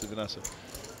obviously Vanessa.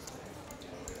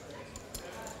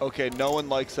 Okay, no one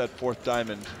likes that 4th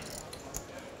diamond.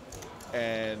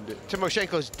 And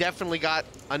Timoshenko's definitely got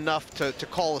enough to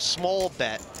call a small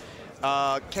bet.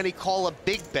 Can he call a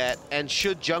big bet, and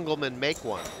should Jungleman make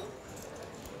one?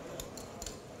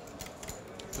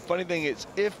 The funny thing is,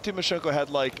 if Timoshenko had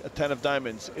like a 10 of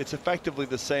diamonds, it's effectively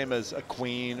the same as a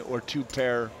queen or 2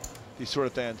 pair, these sort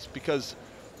of things, because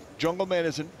Jungleman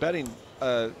isn't betting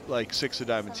like 6 of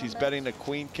diamonds. He's betting a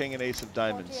queen, king, and ace of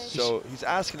diamonds. So he's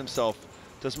asking himself,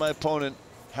 does my opponent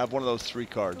have one of those 3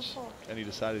 cards? And he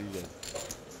decided he did.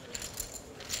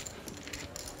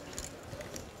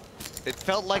 It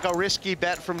felt like a risky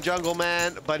bet from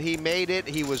Jungleman, but he made it.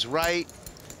 He was right.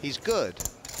 He's good.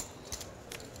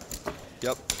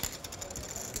 Yep.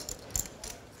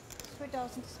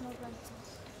 3,000 snow blanket.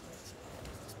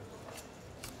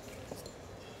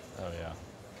 Oh, yeah.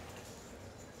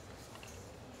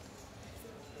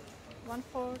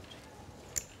 1-4.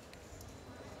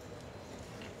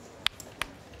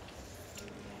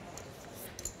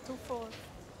 2-4.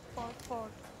 4-4.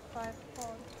 5-4.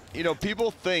 You know,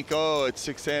 people think, oh, it's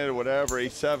 6-handed or whatever,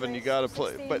 8-7, you got to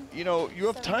play. But, you know, you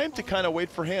have time to kind of wait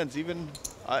for hands. Even,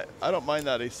 I don't mind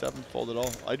that 8-7 fold at all.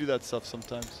 I do that stuff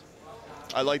sometimes.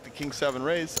 I like the king-7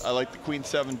 raise. I like the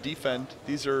queen-7 defend.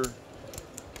 These are,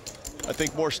 I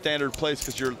think, more standard plays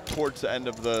because you're towards the end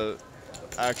of the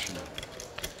action.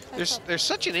 There's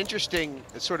such an interesting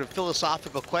sort of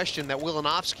philosophical question that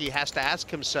Wilinofsky has to ask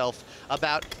himself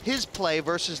about his play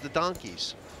versus the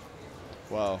donkeys.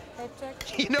 Wow.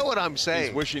 You know what I'm saying.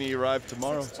 He's wishing he arrived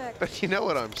tomorrow. But you know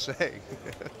what I'm saying.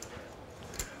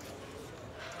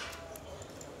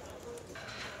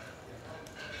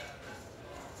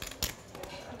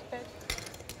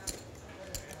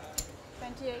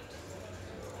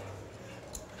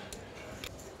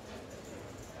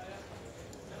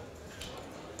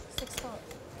 Stop.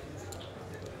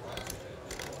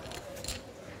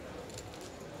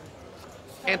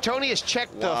 Antonius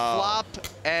checked the flop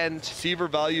and Seiver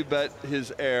value bet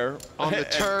his air on the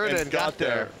turn and got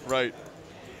there. Right.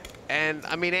 And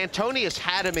I mean, Antonius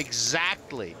had him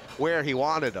exactly where he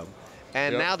wanted him.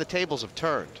 And now the tables have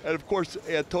turned. And of course,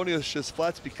 Antonius just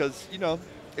flats because, you know,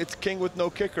 it's king with no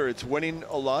kicker. It's winning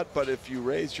a lot, but if you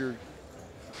raise,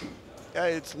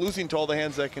 it's losing to all the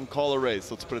hands that can call a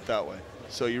raise. Let's put it that way.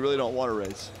 So you really don't want to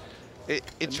raise.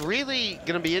 It's really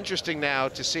going to be interesting now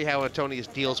to see how Antonius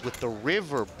deals with the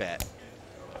river bet.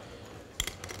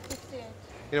 58.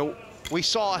 You know, we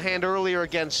saw a hand earlier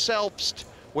against Selbst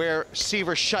where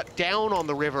Seiver shut down on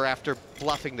the river after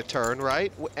bluffing the turn,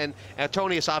 right? And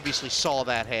Antonius obviously saw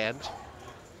that hand.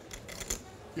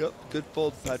 Yep, good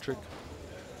fold, Patrik.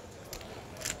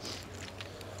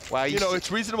 Wow, you know,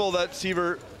 it's reasonable that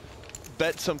Seiver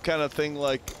bet some kind of thing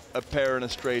like a pair and a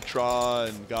straight draw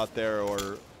and got there,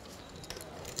 or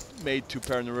made 2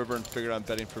 pair in the river and figured on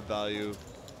betting for value.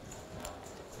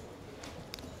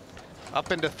 Up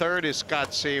into third is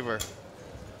Scott Seiver.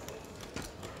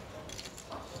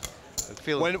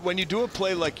 When you do a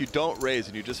play like you don't raise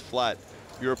and you just flat,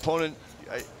 your opponent,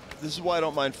 this is why I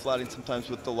don't mind flatting sometimes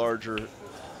with the larger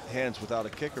hands without a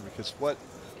kicker, because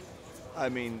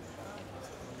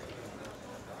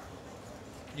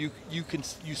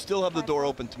you still have the door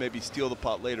open to maybe steal the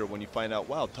pot later when you find out,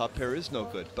 wow, top pair is no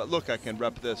good. But look, I can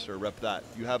rep this or rep that.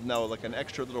 You have now like an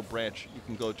extra little branch you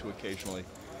can go to occasionally.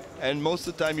 And most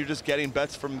of the time you're just getting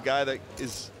bets from a guy that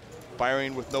is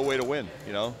firing with no way to win,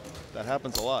 you know? That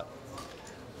happens a lot.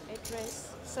 8 raise.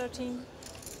 13.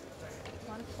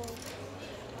 1 4.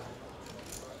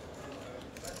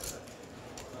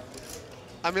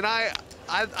 I mean,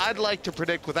 I'd like to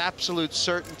predict with absolute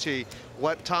certainty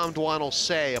what Tom Dwan will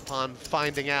say upon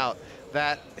finding out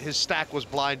that his stack was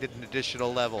blind at an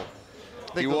additional level.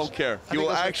 He won't care. He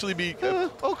will actually be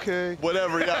okay.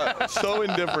 Whatever, yeah. So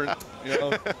indifferent, you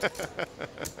know.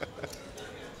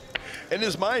 In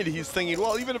his mind, he's thinking,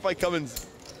 well, even if I come in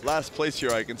last place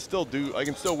here, I can still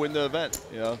win the event,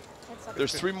 you know.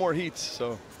 There's 3 more heats,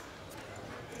 so.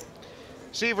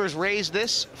 Seiver's raised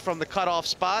this from the cutoff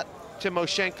spot.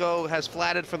 Timoshenko has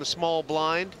flatted from the small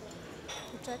blind.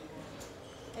 Check.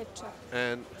 8 check.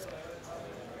 And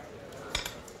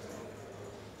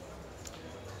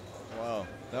wow,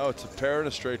 now it's a pair and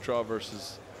a straight draw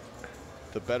versus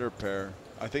the better pair.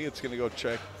 I think it's going to go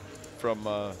check from,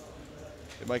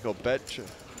 it might go bet,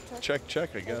 check,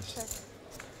 I guess.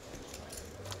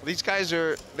 These guys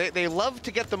are, they love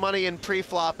to get the money in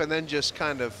pre-flop and then just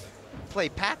kind of play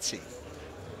patsy.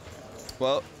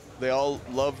 Well, they all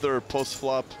love their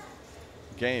post-flop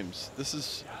games. This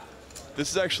is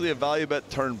actually a value bet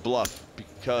turn bluff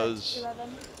because, 11.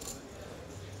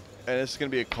 and it's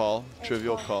going to be a call,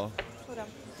 trivial call.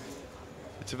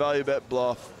 It's a value bet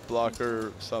bluff,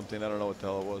 blocker, something. I don't know what the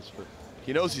hell it was, but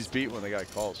he knows he's beat when the guy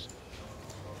calls.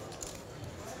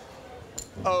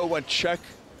 Oh, it went check.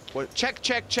 What? Check,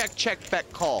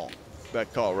 bet call.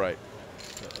 Bet call, right.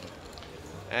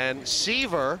 And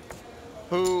Seiver,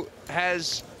 who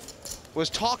was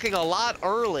talking a lot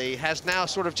early, has now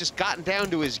sort of just gotten down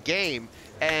to his game,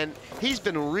 and he's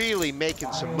been really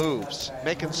making some moves,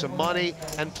 making some money,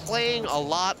 and playing a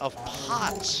lot of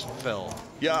pots, Phil.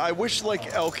 Yeah, I wish like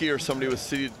Elky or somebody was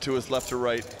seated to his left or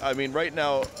right. I mean, right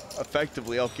now,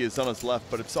 effectively, Elky is on his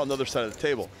left, but it's on the other side of the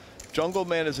table.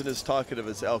 Jungleman isn't as talkative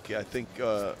as Elky. I think,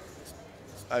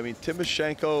 I mean,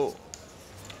 Timoshenko,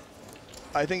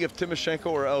 I think if Timoshenko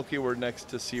or Elky were next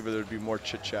to Seiver, there'd be more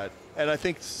chit-chat. And I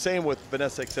think same with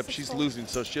Vanessa, except she's losing,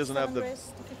 so she doesn't have the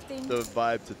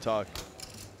vibe to talk.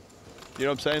 You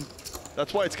know what I'm saying?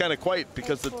 That's why it's kind of quiet,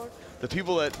 because the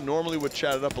people that normally would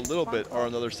chat it up a little bit are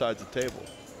on the other sides of the table.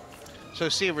 So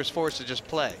Seiver's forced to just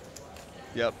play.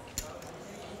 Yep.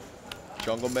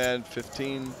 Jungleman,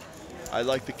 15. I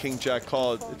like the king-jack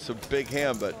call. It's a big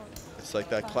hand, but it's like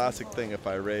that classic thing. If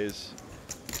I raise,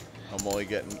 I'm only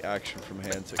getting action from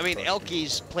hands. I mean,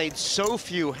 Elky's played so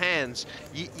few hands,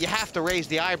 you have to raise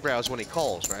the eyebrows when he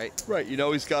calls, right? Right, you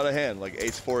know he's got a hand, like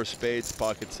ace-4 of spades,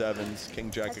 pocket sevens,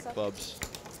 king-jack of clubs.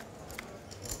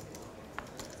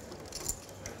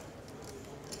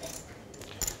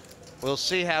 We'll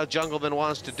see how Jungleman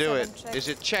wants to do it. Is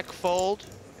it check fold?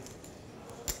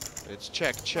 It's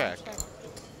check.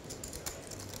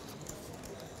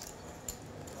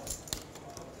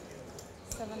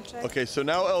 Okay, so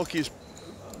now Elky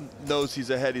knows he's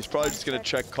ahead. He's probably just going to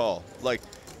check call. Like,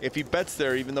 if he bets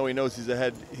there, even though he knows he's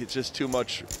ahead, it's just too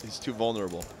much. He's too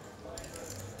vulnerable.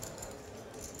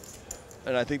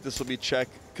 And I think this will be check,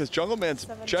 because Jungleman's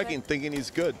checking, thinking he's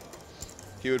good.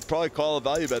 He would probably call a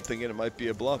value bet thinking it might be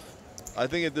a bluff. I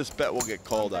think this bet will get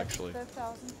called, actually.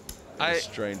 12,000. In a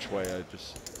strange way,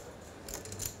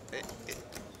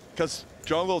 because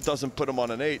Jungle doesn't put him on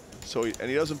an 8, so and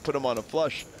he doesn't put him on a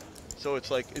flush. So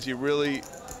it's like, is he really?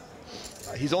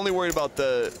 He's only worried about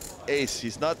the ace.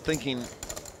 He's not thinking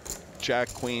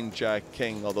Jack, Queen, Jack,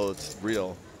 King, although it's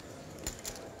real.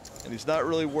 And he's not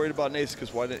really worried about an ace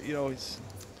because why didn't, you know, he's.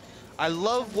 I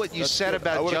love what you said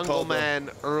about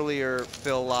Jungleman earlier,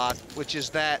 Phil Laak, which is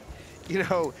that, you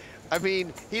know, I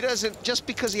mean, he doesn't, just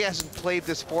because he hasn't played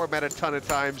this format a ton of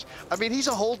times, I mean, he's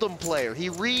a Hold'em player. He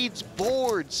reads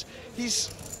boards.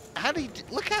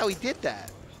 Look how he did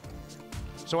that.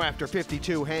 So after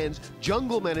 52 hands,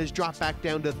 Jungleman has dropped back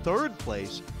down to 3rd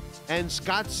place, and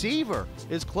Scott Seiver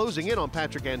is closing in on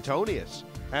Patrik Antonius.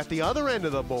 At the other end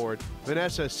of the board,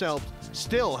 Vanessa Selbst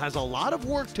still has a lot of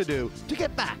work to do to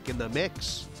get back in the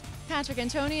mix. Patrik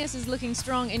Antonius is looking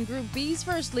strong in Group B's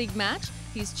first league match.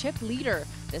 He's chip leader.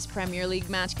 This Premier League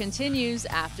match continues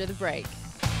after the break.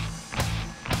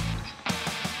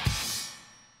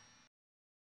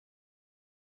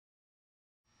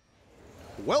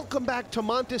 Welcome back to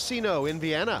Montesino in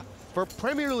Vienna for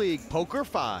Premier League Poker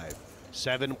 5.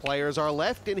 7 players are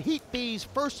left in Heat B's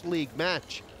first league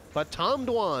match, but Tom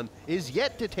Dwan is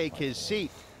yet to take his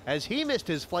seat as he missed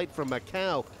his flight from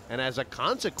Macau, and as a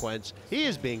consequence, he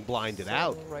is being blinded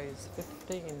out. Raise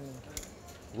 15.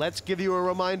 Let's give you a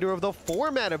reminder of the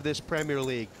format of this Premier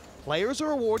League. Players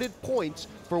are awarded points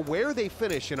for where they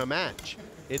finish in a match.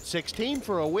 It's 16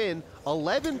 for a win,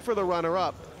 11 for the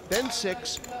runner-up, then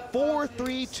 6, 4,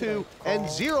 3, 2, and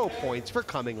 0 points for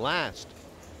coming last.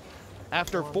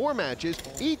 After 4 matches,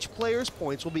 each player's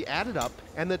points will be added up,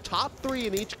 and the top 3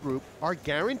 in each group are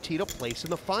guaranteed a place in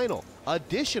the final.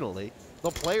 Additionally,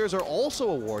 the players are also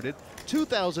awarded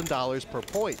 $2,000 per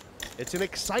point. It's an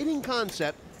exciting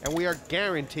concept, and we are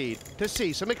guaranteed to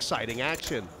see some exciting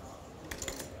action.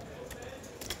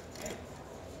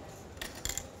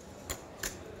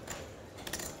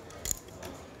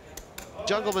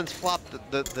 Jungleman's flopped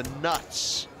the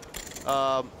nuts.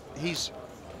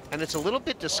 And it's a little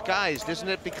bit disguised, isn't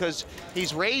it? Because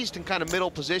he's raised in kind of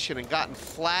middle position and gotten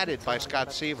flatted by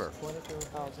Scott Seiver.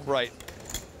 Right.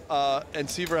 And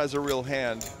Seiver has a real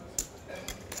hand.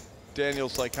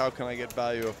 Daniel's like, how can I get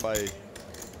value if I...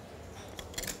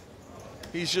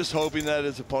 He's just hoping that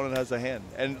his opponent has a hand.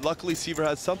 And luckily, Seiver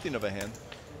has something of a hand.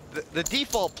 The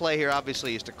default play here,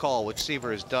 obviously, is to call, which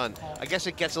Seiver has done. I guess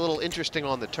it gets a little interesting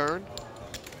on the turn.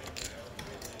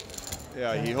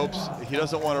 Yeah, he hopes, he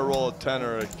doesn't want to roll a 10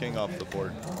 or a king off the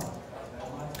board.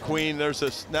 Queen, there's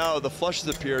this, now the flush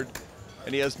has appeared,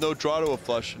 and he has no draw to a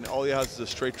flush, and all he has is a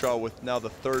straight draw with now the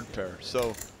 3rd pair,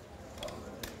 so.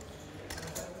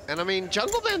 And I mean,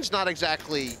 Jungleman's not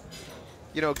exactly,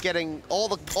 you know, getting all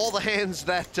the hands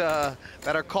that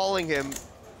that are calling him.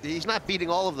 He's not beating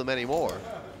all of them anymore.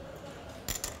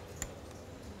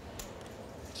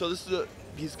 So this is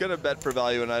he's gonna bet for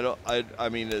value, and I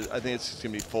mean, I think it's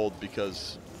gonna be fold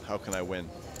because how can I win?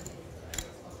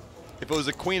 If it was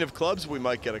a queen of clubs, we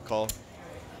might get a call.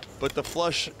 But the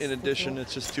flush, in addition,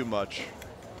 it's just too much.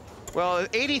 Well,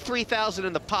 83,000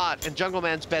 in the pot, and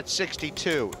Jungleman's bet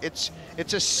 62. It's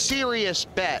a serious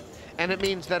bet, and it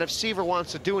means that if Seiver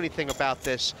wants to do anything about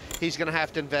this, he's gonna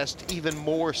have to invest even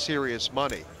more serious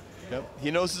money. Yep. He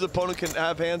knows his opponent can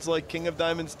have hands like king of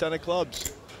diamonds, 10 of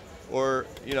clubs, or,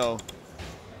 you know,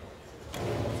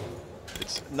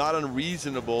 it's not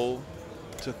unreasonable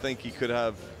to think he could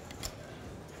have.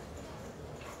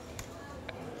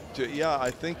 Yeah,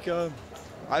 I think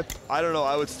I don't know.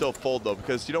 I would still fold though,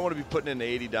 because you don't want to be putting in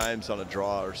 80 dimes on a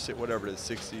draw or whatever it is,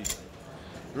 60.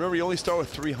 Remember, you only start with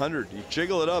 300. You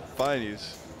jiggle it up, fine.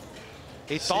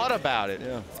 He thought about it,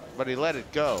 yeah, but he let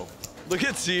it go. Look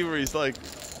at Seiver. He's like,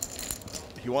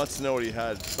 he wants to know what he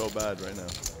had so bad right now.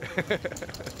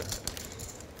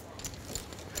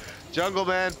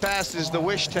 Jungleman passes the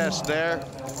wish test there.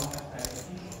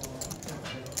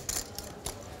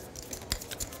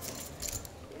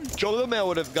 Jungleman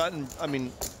would have gotten, I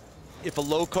mean, if a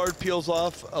low card peels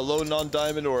off, a low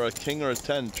non-diamond or a king or a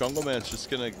 10, Jungleman's just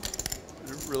gonna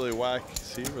really whack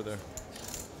Seiver there.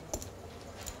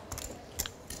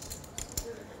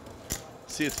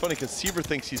 See, it's funny because Seiver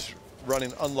thinks he's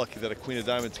running unlucky that a queen of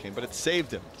diamonds came, but it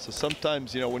saved him. So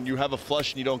sometimes, you know, when you have a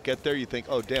flush and you don't get there, you think,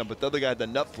 oh damn, but the other guy had the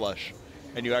nut flush,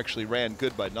 and you actually ran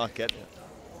good by not getting it.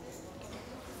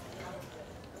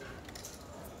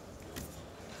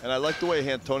 And I like the way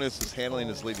Antonius is handling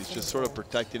his lead. He's just sort of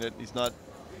protecting it. He's not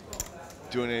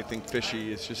doing anything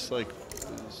fishy. It's just like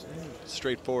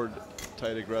straightforward,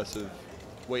 tight, aggressive,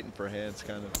 waiting for hands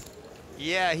kind of.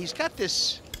 Yeah, he's got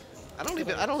this I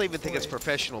don't even think it's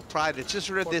professional pride. It's just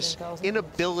sort of this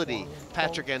inability,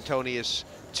 Patrik Antonius,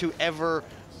 to ever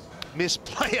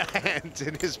misplay a hand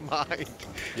in his mind.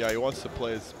 Yeah, he wants to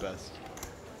play his best.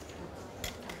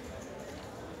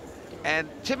 And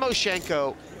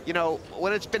Timoshenko, you know,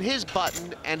 when it's been his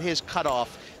button and his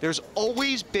cutoff, there's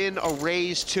always been a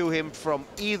raise to him from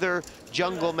either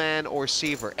Jungleman or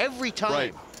Seiver, every time.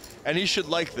 Right, and he should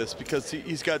like this because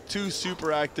he's got two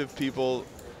super active people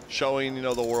showing, you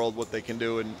know, the world what they can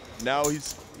do, and now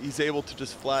he's able to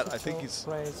just flat. I think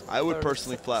I would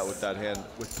personally flat with that hand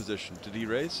with position. Did he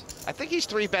raise? I think he's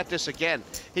 3-bet this again.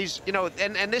 He's, you know,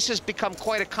 and this has become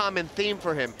quite a common theme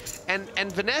for him.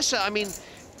 And Vanessa, I mean,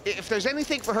 if there's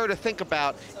anything for her to think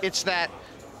about, it's that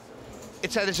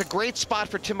it's a great spot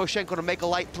for Timoshenko to make a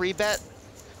light 3-bet.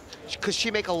 Could she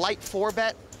make a light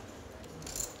 4-bet?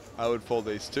 I would fold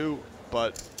ace-2,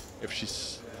 but if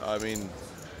she's, I mean,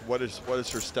 what is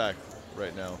her stack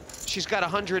right now? She's got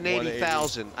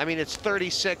 180,000. I mean, it's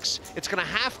 36. It's going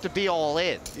to have to be all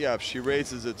in. Yeah, if she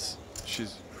raises,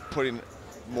 she's putting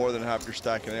more than half your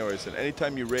stack in anyways. And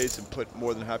anytime you raise and put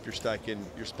more than half your stack in,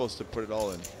 you're supposed to put it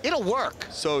all in. It'll work.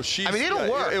 So she's, I mean,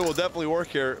 it'll work. It will definitely work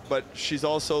here, but she's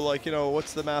also like, you know,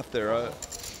 what's the math there?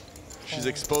 She's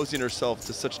exposing herself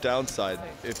to such downside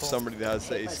if somebody has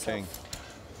the ace-king.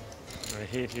 I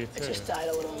hate you too. I just died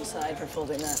a little inside for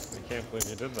folding that. I can't believe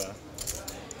you did that.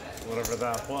 Whatever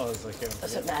that was, I can't.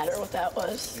 Does it matter what that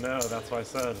was? No, that's why I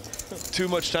said. Too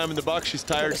much time in the box. She's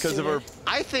tired because of her.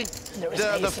 I think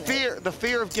the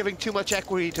fear of giving too much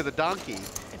equity to the donkey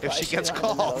if she gets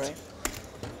called. Middle, right?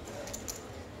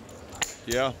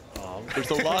 Yeah,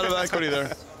 there's a lot of equity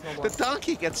there. The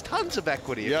donkey gets tons of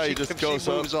equity. Yeah, if he just goes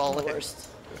she moves up. all in. Such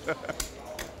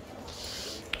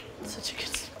a good.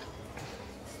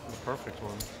 The perfect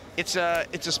one. It's a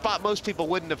spot most people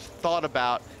wouldn't have thought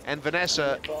about, and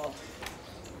Vanessa.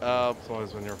 It's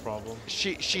always been your problem.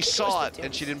 She saw it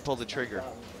and she didn't pull the trigger.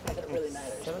 It really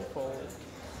matters.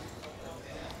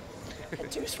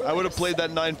 I would have played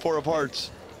that 9-4 of hearts,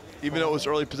 even though it was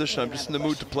early position. I'm just in the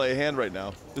mood to play a hand right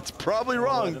now. It's probably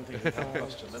wrong.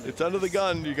 It's under the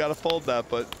gun. You got to fold that,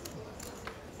 but.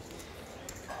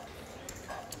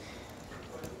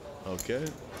 Okay.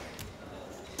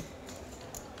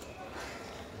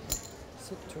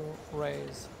 To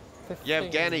raise 15.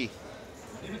 Yevgeniy.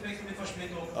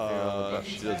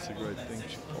 She does a great thing.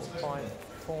 She folds.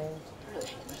 Fold.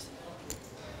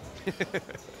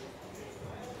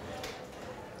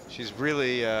 She's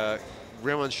really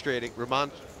remonstrating.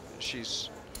 She's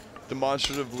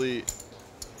demonstratively.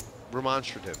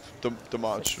 Remonstrative.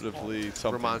 Demonstratively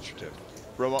something. Remonstrative.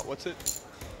 What's it?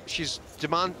 She's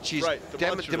right,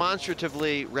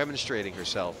 demonstratively remonstrating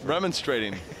herself.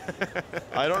 Remonstrating.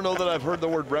 I don't know that I've heard the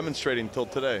word remonstrating till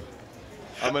today.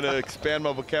 I'm going to expand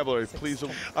my vocabulary, please.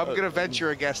 I'm going to venture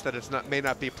a guess that may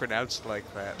not be pronounced like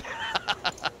that.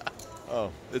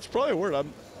 Oh, it's probably a word.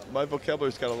 My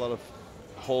vocabulary's got a lot of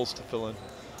holes to fill in.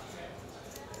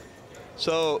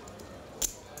 So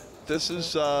this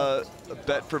is a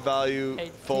bet for value,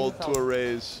 fold to a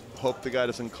raise, hope the guy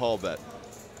doesn't call bet.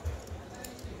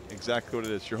 Exactly what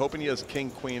it is. You're hoping he has king,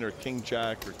 queen, or king,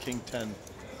 jack, or king, 10. You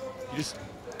just,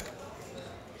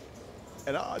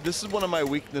 and this is one of my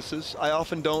weaknesses. I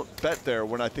often don't bet there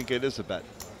when I think it is a bet,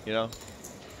 you know?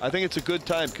 I think it's a good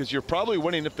time because you're probably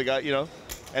winning if the guy, you know,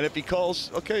 and if he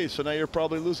calls, okay, so now you're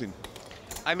probably losing.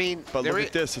 I mean, but look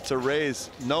at this, it's a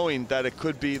raise, knowing that it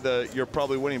could be you're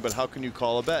probably winning, but how can you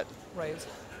call a bet? Raise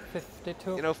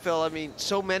 52. You know, Phil, I mean,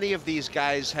 so many of these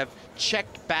guys have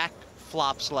checked back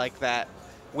flops like that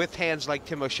with hands like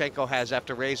Timoshenko has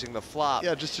after raising the flop.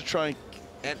 Yeah, just to try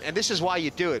and this is why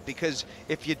you do it, because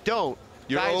if you don't,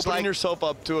 you're opening yourself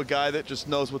up to a guy that just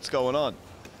knows what's going on.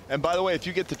 And by the way, if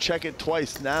you get to check it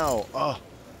twice now,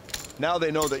 now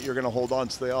they know that you're going to hold on,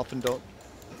 so they often don't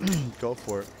go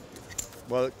for it.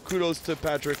 Well, kudos to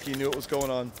Patrik. He knew what was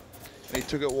going on, and he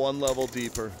took it one level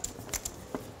deeper.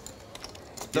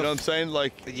 You know what I'm saying?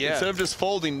 Like, instead of just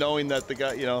folding, knowing that the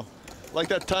guy, you know, like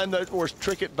that time that was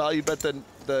trick it value bet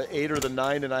the 8 or the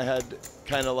 9, and I had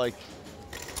kind of like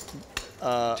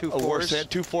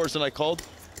two fours, and I called.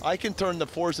 I can turn the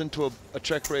 4s into a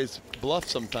check raise bluff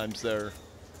sometimes there.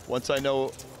 Once I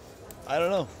know, I don't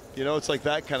know. You know, it's like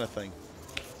that kind of thing.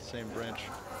 Same branch.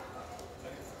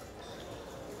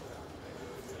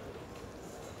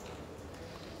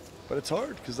 But it's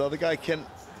hard because the other guy can.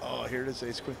 Oh, here it is,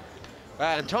 ace queen.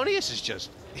 Antonius is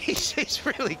just, he's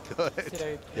really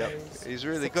good. Yep. He's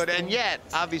really good. And yet,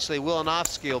 obviously,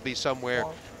 Wilinofsky will be somewhere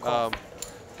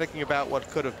thinking about what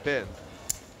could have been.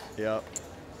 Yep.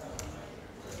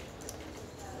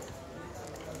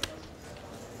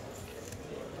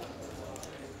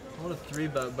 I want a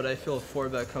 3-bet, but I feel a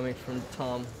 4-bet coming from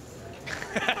Tom.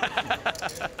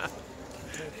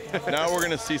 Now we're going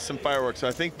to see some fireworks.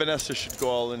 I think Vanessa should go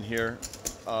all in here,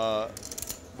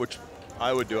 which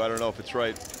I would do. I don't know if it's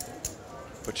right,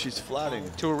 but she's flatting.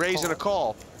 To a raise and a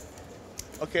call.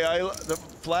 Okay, the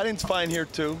flatting's fine here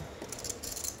too.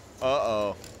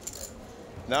 Uh-oh.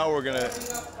 Now we're going to,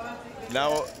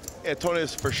 now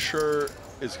Antonius for sure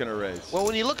is going to raise. Well,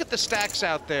 when you look at the stacks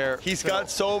out there, he's got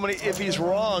so many. If he's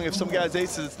wrong, if some guy's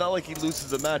aces, it's not like he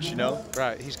loses the match, you know.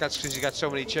 Right. He's got so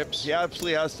many chips. He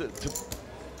absolutely has to.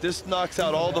 This knocks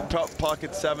out all the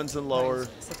pocket sevens and lower.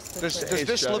 Does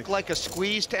this look like a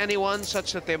squeeze to anyone,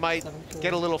 such that they might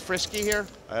get a little frisky here?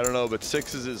 I don't know, but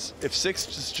sixes is. If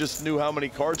sixes just knew how many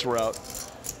cards were out.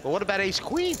 Well, what about ace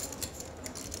queen?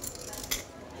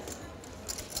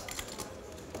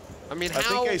 I mean, I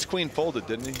think ace queen folded,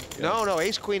 didn't he? Yeah. No,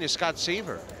 ace queen is Scott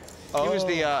Seiver. Oh.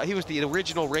 He was the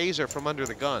original raiser from under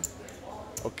the gun.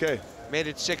 Okay. Made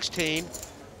it 16.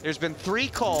 There's been 3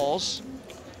 calls,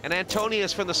 and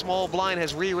Antonius from the small blind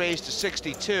has re-raised to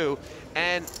 62.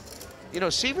 And you know,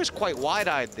 Seiver's quite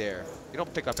wide-eyed there. You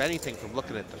don't pick up anything from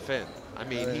looking at the fin. I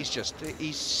mean,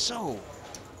 he's so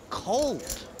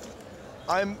cold.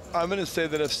 I'm going to say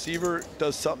that if Seiver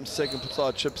does something sick and puts a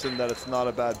lot of chips in, that it's not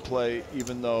a bad play,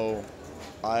 even though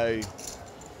I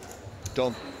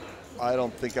don't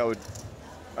think I would.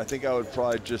 I think I would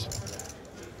probably just.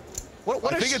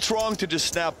 I think it's wrong to just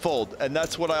snap fold, and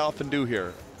that's what I often do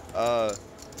here.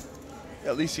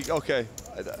 At least okay.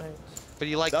 But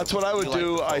you like. That's what I would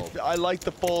do. I like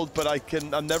the fold, but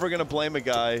I'm never going to blame a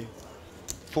guy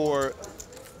for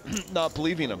not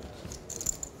believing him.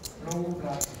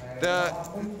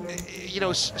 You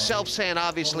know, Selbst saying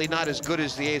obviously not as good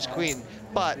as the ace queen,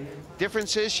 but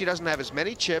difference is she doesn't have as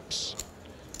many chips.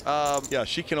 Yeah,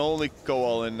 she can only go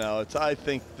all in now. I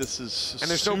think this is and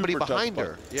there's nobody behind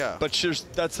her. Yeah, but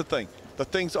that's the thing. The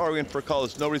thing's arguing for a call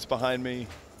is nobody's behind me.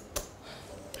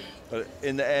 But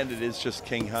in the end, it is just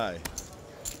king high.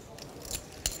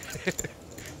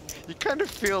 You kind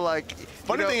of feel like.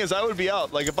 Funny thing is, I would be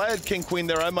out. Like if I had king queen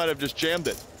there, I might have just jammed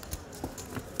it.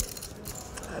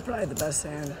 I probably had the best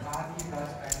hand.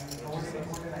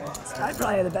 I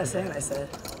probably had the best hand, I said.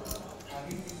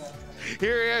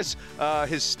 Here he is,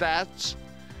 his stats.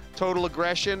 Total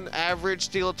aggression, average,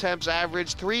 steal attempts,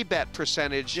 average, 3-bet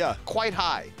percentage. Yeah. Quite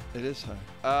high. It is high.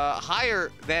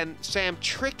 Higher than Sam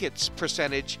Trickett's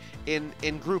percentage in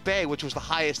Group A, which was the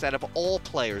highest out of all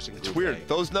players in Group A. It's weird.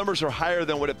 Those numbers are higher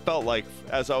than what it felt like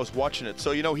as I was watching it.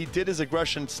 So, you know, he did his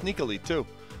aggression sneakily, too.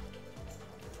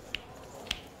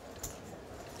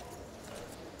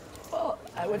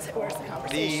 I would say, where's the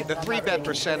conversation? The 3-bet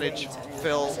percentage,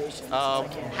 Phil,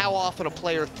 how often a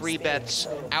player 3-bets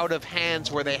out of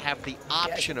hands where they have the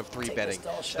option of 3-betting?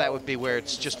 So that would be where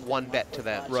it's just 1 bet to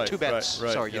them. Right, 2 bets,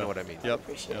 right, sorry, you know what I mean. Yep.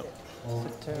 It's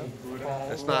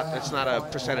not a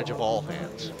percentage of all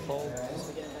hands.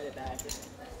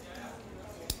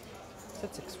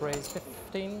 Six raise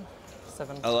 15,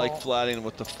 7. I like flatting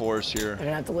with the 4s here. You're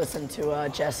gonna have to listen to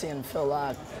Jesse and Phil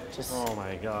Laak. Just oh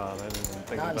my God, I didn't even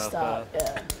think non-stop, about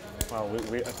that. Yeah. Wow, I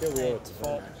feel we owe it to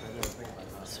Phil.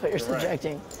 That's what you're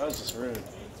subjecting. Right. That was just rude.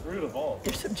 It's rude of all.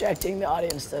 You're subjecting the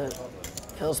audience to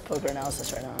Phil's poker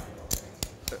analysis right now.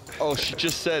 Oh, she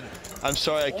just said, I'm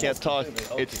sorry I can't talk.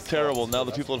 It's terrible. Now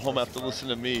the people at home have to listen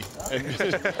to me.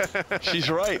 She's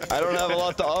right. I don't have a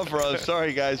lot to offer. I'm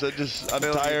sorry, guys. I'm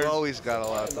tired. You've always got a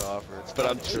lot to offer. But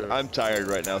I'm tired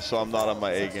right now, so I'm not on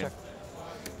my A game.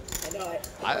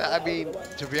 I mean,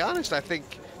 to be honest, I think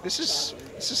this is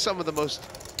some of the most,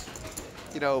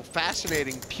 you know,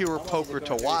 fascinating pure poker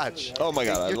to watch. Oh my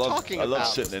God, I love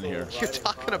sitting in here. You're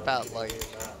talking about like.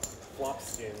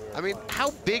 I mean, how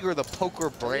big are the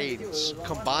poker brains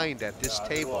combined at this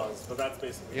table?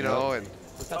 You know, and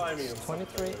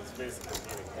 23.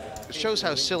 it shows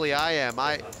how silly I am.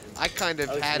 I kind of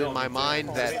had in my mind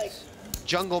that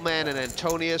Jungleman and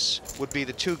Antonius would be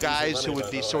the 2 guys who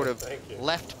would be sort of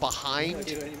left behind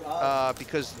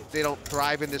because they don't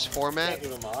thrive in this format.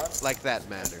 Like that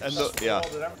matters. And yeah.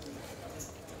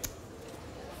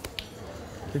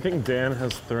 Do you think Dan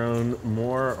has thrown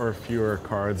more or fewer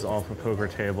cards off a poker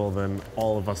table than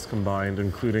all of us combined,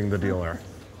 including the dealer?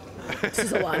 This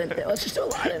is a lot. Let's just do a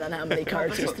lot in on how many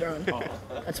cards he's thrown.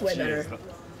 That's way better.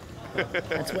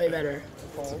 That's way better.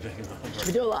 Should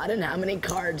we do a lot in how many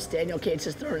cards Daniel Cates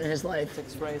has thrown in his life?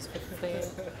 6 raise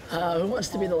 15. Who wants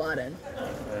to be the lot in?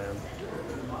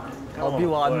 I'll be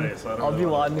Laden. I'll be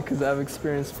Laden because I have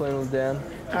experience playing with Dan.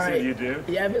 All right. You do?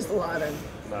 Yev is the Laden.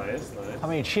 Nice, nice. How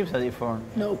many chips has he thrown?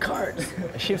 No cards.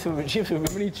 Chips with how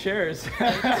many chairs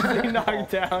has he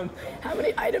knocked down? How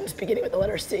many items beginning with the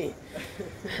letter C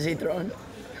has he thrown?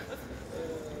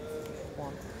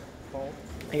 One. Fold.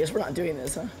 I guess we're not doing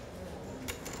this, huh?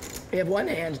 We have one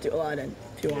hand to do a Laden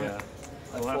if you want. Yeah.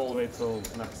 We'll have to wait till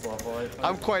next level, I think.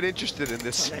 I'm quite interested in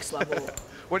this. Next level.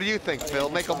 What do you think, Phil?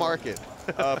 Make a market.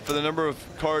 For the number of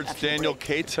cards Daniel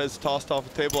Cates has tossed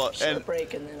off the table, and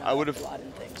break and then I would have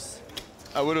things.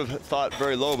 I would have thought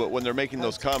very low, but when they're making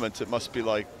those comments, it must be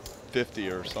like 50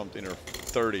 or something, or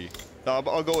 30. No,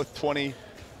 I'll go with 20.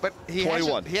 But he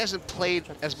 21. hasn't played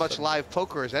as much live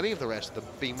poker as any of the rest of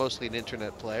them, being mostly an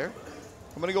internet player.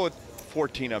 I'm gonna go with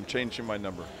 14. I'm changing my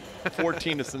number.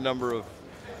 14 is the number of.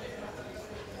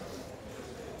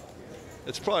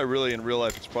 It's probably really in real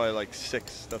life. It's probably like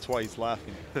 6. That's why he's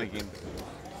laughing, thinking.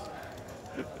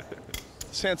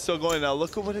 This hand's still going now.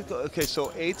 Look at what it goes. Okay, so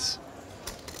 8s.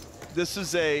 This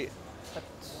is a.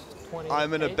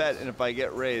 I'm gonna bet, and if I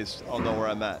get raised, I'll know where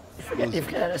I'm at. You've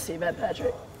got a C bet,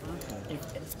 Patrick.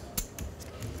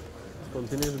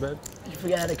 Continuous bet? You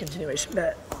forgot a continuation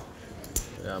bet.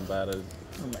 Yeah, I'm bad at it.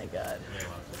 Oh my god.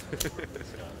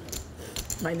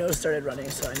 My nose started running,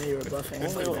 so I knew you were bluffing.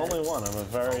 Only one. I'm a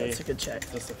very That's a good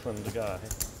check. disciplined guy.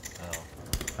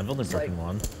 I've only It's broken like-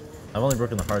 one. I've only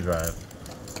broken the hard drive.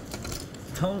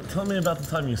 Tell me about the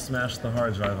time you smashed the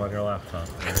hard drive on your laptop.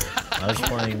 I was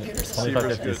playing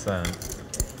 25-50 cents,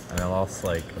 and I lost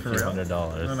like a few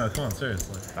 $100. No, come on,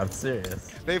 seriously. I'm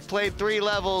serious. They've played 3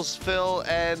 levels, Phil,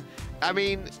 and I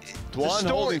mean, Dwan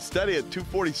holding steady at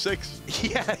 246.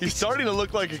 Yeah, he's starting to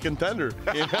look like a contender.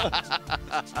 You know?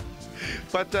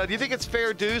 But do you think it's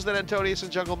fair dues that Antonius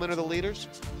and Jungleman are the leaders?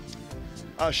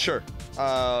 Sure.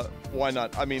 Why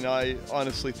not? I mean, I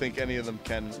honestly think any of them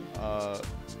can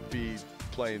be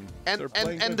playing. And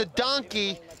the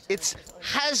donkey,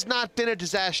 has not been a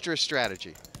disastrous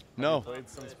strategy. No.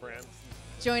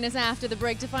 Join us after the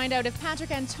break to find out if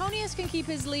Patrik Antonius can keep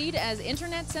his lead as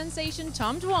internet sensation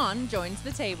Tom Dwan joins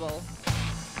the table.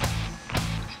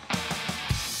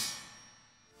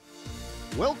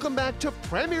 Welcome back to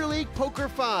Premier League Poker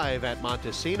 5 at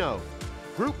Montesino.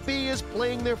 Group B is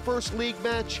playing their first league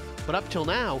match, but up till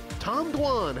now, Tom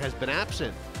Dwan has been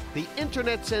absent. The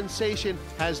internet sensation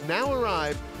has now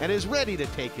arrived and is ready to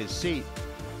take his seat.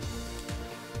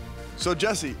 So,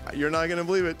 Jesse, you're not going to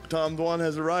believe it. Tom Dwan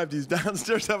has arrived. He's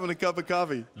downstairs having a cup of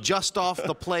coffee. Just off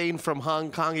the plane from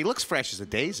Hong Kong. He looks fresh as a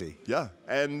daisy. Yeah,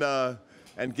 and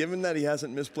given that he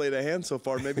hasn't misplayed a hand so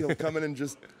far, maybe he'll come in and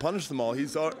just punish them all.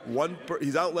 He's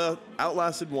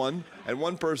outlasted one, and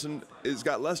one person has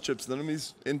got less chips than him.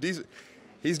 He's indecent.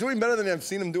 He's doing better than I've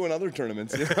seen him do in other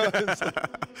tournaments. You know?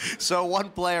 So 1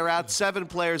 player out, 7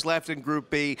 players left in Group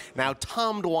B. Now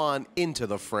Tom Dwan into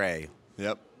the fray.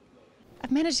 Yep.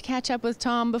 I've managed to catch up with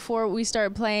Tom before we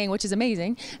started playing, which is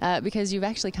amazing, because you've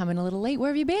actually come in a little late. Where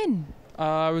have you been?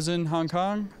 I was in Hong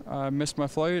Kong. I missed my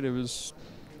flight. It was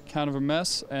kind of a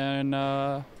mess, and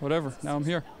whatever. Now I'm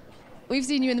here. We've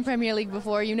seen you in the Premier League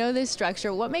before. You know this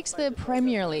structure. What makes the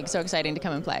Premier League so exciting to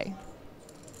come and play?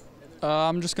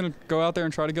 I'm just going to go out there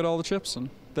and try to get all the chips,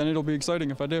 and then it'll be exciting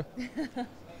if I do.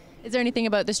 Is there anything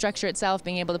about the structure itself,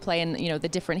 being able to play in the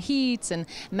different heats and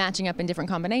matching up in different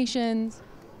combinations?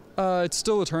 It's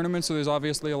still a tournament, so there's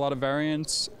obviously a lot of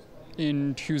variance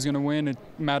in who's going to win. It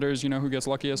matters, who gets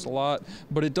luckiest a lot,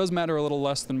 but it does matter a little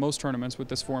less than most tournaments with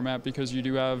this format because you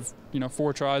do have,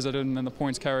 4 tries at it and then the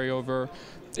points carry over.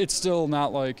 It's still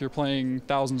not like you're playing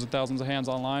thousands and thousands of hands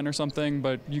online or something,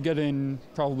 but you get in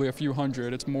probably a few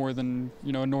hundred. It's more than,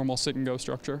 a normal sit-and-go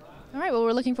structure. All right, well,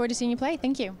 we're looking forward to seeing you play.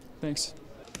 Thank you. Thanks.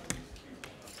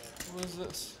 What is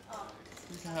this?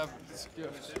 You can have this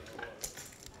gift.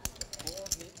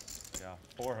 Yeah,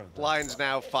 4 of them. Lines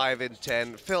now 5 and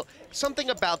 10. Phil, something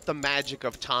about the magic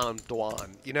of Tom Dwan.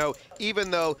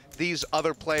 Even though these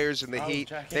other players in the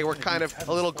heat, they were kind of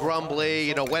a little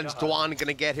grumbly, when's Dwan going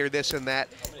to get here, this and that.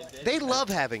 They love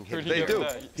having him. They do.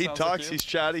 He talks, he's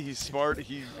chatty, he's smart,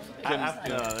 he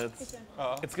can...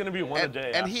 It's going to be one a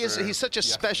day. And he's such a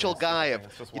special guy.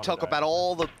 You talk about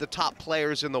all the top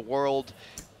players in the world.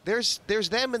 There's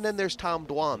them, and then there's Tom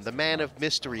Dwan, the man of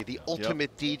mystery, the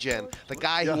ultimate degen, the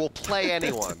guy who will play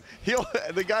anyone.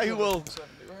 The guy who will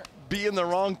be in the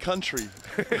wrong country.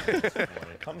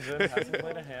 Comes in, hasn't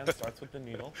played a hand, starts with the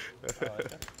needle.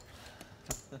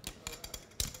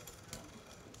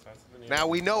 Now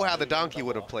we know how the donkey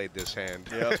would have played this hand.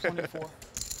 Yeah. 24.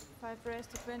 5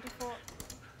 raised to 24.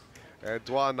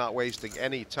 Dwan not wasting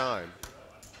any time.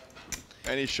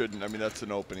 And he shouldn't. I mean, that's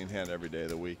an opening hand every day of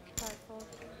the week. 5 4.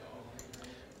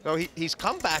 So he's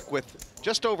come back with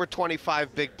just over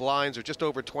 25 big blinds, or just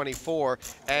over 24,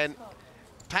 and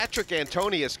Patrik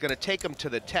Antonius going to take him to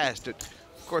the test. Of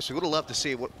course, we would have loved to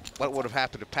see what would have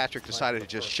happened if Patrik decided to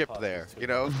just ship there, you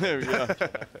know? Yeah.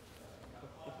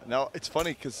 Now, it's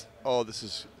funny because, oh, this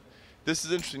is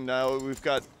interesting. Now we've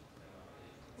got,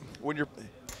 when you're,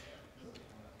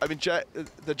 I mean,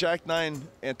 the Jack-9,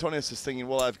 Antonius is thinking,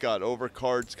 well, I've got over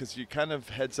cards, because you kind of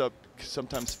heads up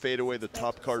sometimes fade away the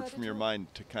top card from your mind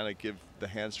to kind of give the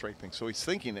hand strength thing. So he's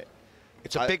thinking it.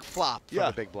 It's a big flop for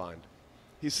the big blind.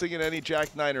 He's thinking any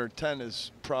Jack-9 or 10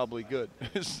 is probably good.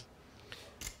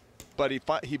 But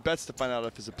he bets to find out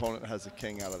if his opponent has a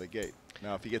king out of the gate.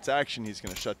 Now, if he gets action, he's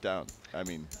going to shut down. I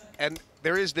mean, and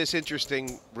there is this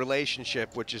interesting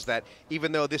relationship, which is that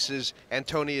even though this is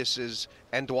Antonius's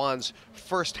and Dwan's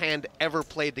first hand ever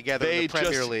played together in the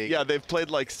Premier League. Yeah, they've played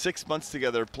like 6 months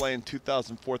together, playing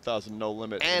 2,000, 4,000, no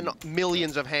limit. And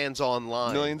millions of hands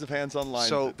online. Millions of hands online.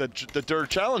 So the Durrr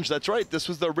Challenge, that's right. This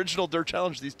was the original Durrr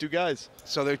Challenge, these two guys.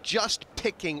 So they're just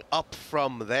picking up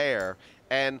from there.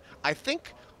 And I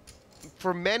think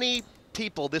for many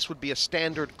people, this would be a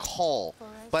standard call.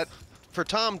 But for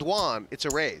Tom Dwan, it's a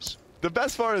raise. The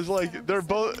best part is, like, they're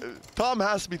both, Tom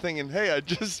has to be thinking, hey, I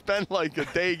just spent like a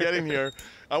day getting here.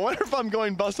 I wonder if I'm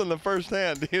going bust on the first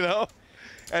hand, you know?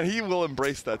 And he will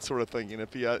embrace that sort of thinking.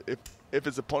 If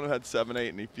his opponent had 7-8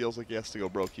 and he feels like he has to go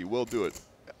broke, he will do it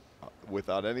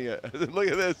without any, look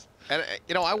at this. And,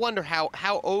 you know, I wonder how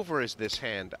over is this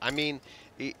hand? I mean,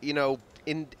 you know,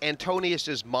 in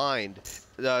Antonius's mind,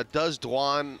 does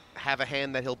Dwan have a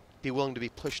hand that he'll be willing to be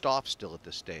pushed off still at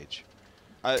this stage?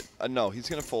 No, he's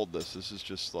going to fold this. This is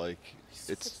just like,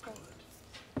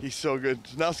 he's so good.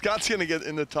 Now Scott's going to get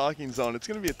in the talking zone. It's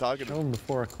going to be a talking. Show him the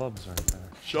 4 of clubs right there.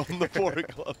 Show him the 4 of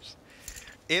clubs.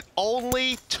 It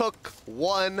only took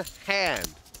one hand.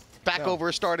 Back over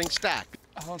a starting stack.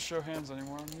 I don't show hands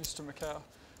anymore. I'm used to Macau.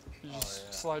 You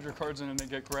just slide your cards in and they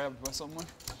get grabbed by someone.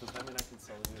 Does that mean I can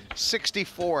sell you?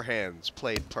 64 hands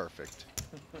played perfect.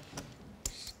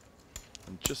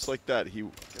 And just like that,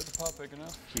 get the pot big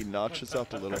enough. He notches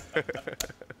up a little.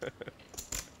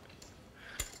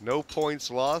 No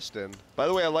points lost. And by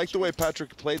the way, I like the way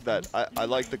Patrik played that. I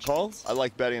like the call, I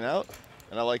like betting out,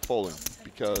 and I like folding.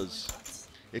 Because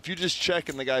if you just check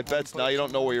and the guy bets, now you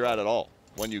don't know where you're at all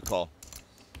when you call.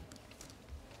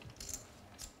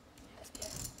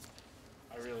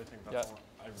 I really think that's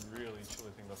I really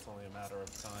truly think that's only a matter of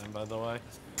time, by the way.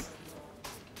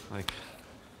 Like,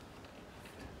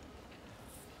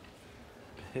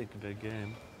 big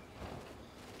game.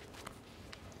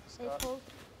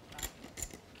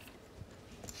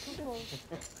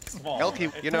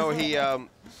 Elky, you know, he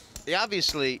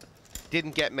obviously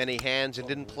didn't get many hands and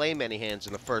didn't play many hands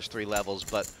in the first 3 levels,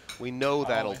 but we know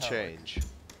that'll change.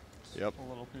 Yep. A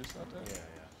little piece out there.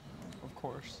 Yeah. Of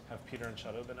course. Have Peter and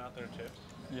Shadow been out there too?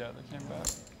 Yeah, they came back.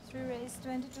 3 raise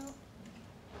 22.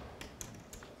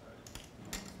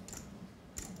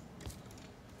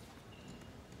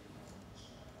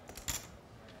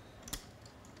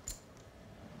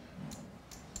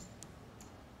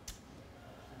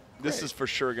 This is for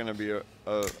sure going to be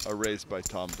a raise by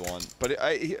Tom Dwan. But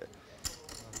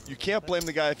you can't blame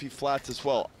the guy if he flats as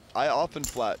well. I often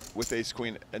flat with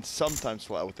ace-queen and sometimes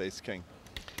flat with ace-king.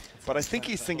 But I think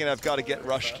he's thinking, I've got to get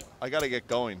rushed. I got to get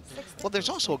going. Well, there's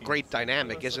also a great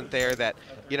dynamic, isn't there, that,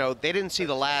 you know, they didn't see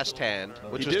the last hand,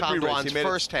 which was Tom Dwan's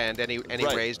first hand, and he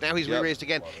raised. Now he's re-raised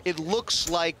again. It looks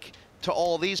like, to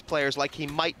all these players, like he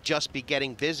might just be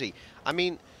getting busy. I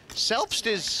mean, Selbst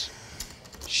is...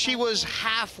 She was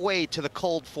halfway to the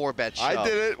cold 4-bet shove. I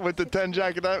did it with the 10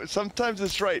 jack. Sometimes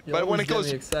it's right, but when it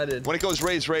goes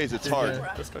raise, it's hard.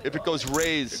 If it goes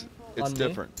raise, it's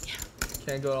different.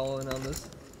 Can't go all in on this.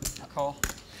 Call.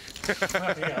 I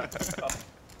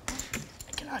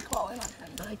cannot go all in on him,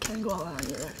 but I can go all in on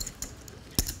you.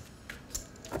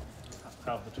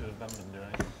 How have the two of them been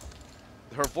doing?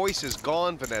 Her voice is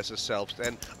gone, Vanessa Selbst,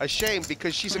 and a shame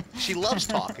because she loves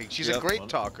talking. She's a great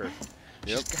talker.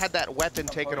 She's had that weapon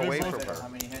taken away from her.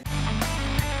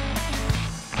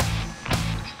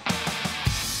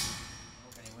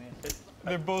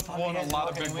 They both won a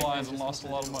lot of big blinds and lost a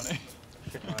lot of money.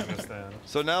 I understand.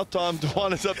 So now Tom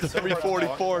Dwan is up to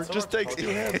 344. Just takes 2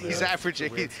 hands. He's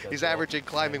averaging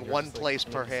climbing 1 place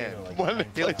per hand.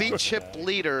 He'll be chip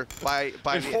leader by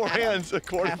 4 hands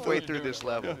halfway through this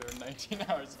level. 19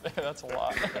 hours there, that's a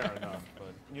lot. Fair enough,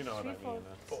 but you know what I mean.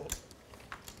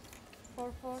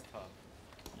 4-4.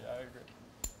 Yeah, I agree.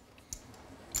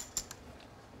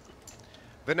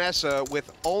 Vanessa,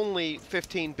 with only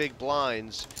 15 big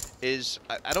blinds,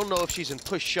 I don't know if she's in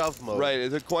push-shove mode. Right,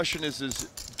 the question is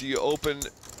do you open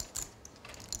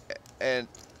and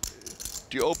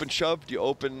Do you open shove? Do you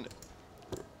open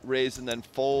raise and then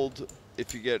fold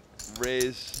if you get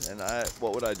raise? And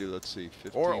what would I do? Let's see,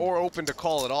 15. Or open to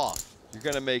call it off. You're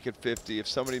gonna make it 50. If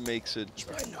somebody makes it,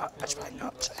 That's probably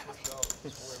not.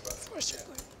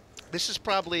 This is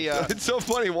probably. It's so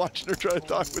funny watching her try to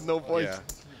talk with no voice.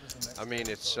 Yeah. I mean,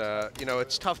 it's you know,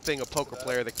 it's tough being a poker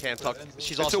player that can't talk.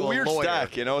 She's It's also a weird lawyer.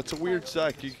 stack, you know. It's a weird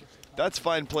stack. That's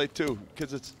fine play too,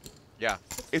 because it's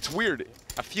weird.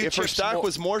 A few if her chips stack more.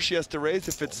 was more, she has to raise.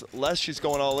 If it's less, she's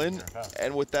going all in.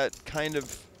 And with that kind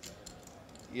of,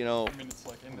 you know,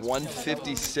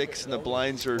 156 and the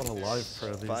blinds are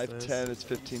 510, it's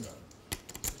 15.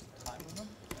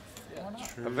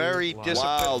 A very disciplined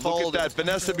Wow, look fold. at that.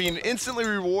 Vanessa being instantly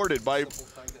rewarded by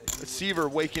Seiver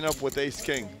waking up with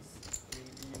ace-king.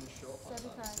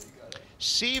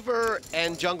 Seiver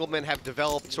and Jungleman have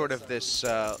developed sort of this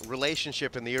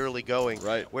relationship in the early going,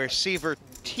 where Seiver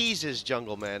teases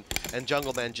Jungleman, and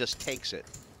Jungleman just takes it.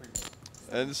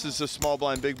 And this is a small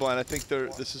blind, big blind. I think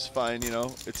this is fine, you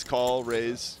know. It's call,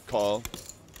 raise, call.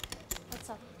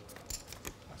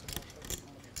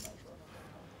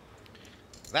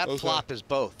 That flop is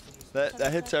both.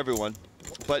 That hits everyone.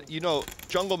 But, you know,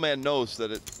 Jungleman knows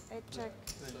that it...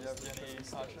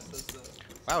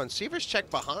 Wow, and Seiver's check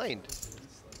behind.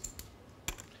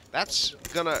 That's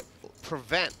going to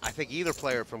prevent, I think, either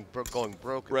player from going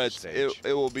broke at this stage.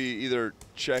 It will be either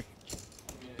check,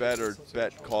 bet, or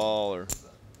bet, call, or...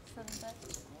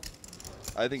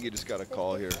 I think you just got to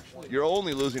call here. You're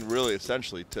only losing, really,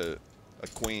 essentially, to a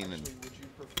queen. And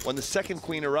when the second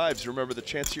queen arrives, remember the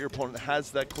chance your opponent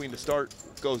has that queen to start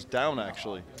goes down,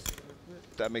 actually.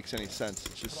 If that makes any sense.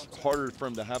 It's just harder for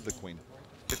him to have the queen.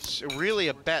 It's really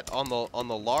a bet on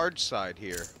the large side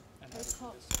here.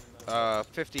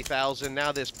 50,000.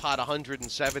 Now this pot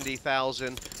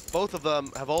 170,000. Both of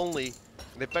them have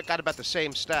they've got about the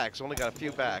same stacks. Only got a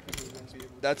few back.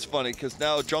 That's funny because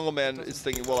now Jungleman is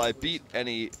thinking, well, I beat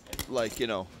any, like, you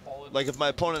know, like if my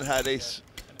opponent had ace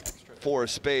 4 of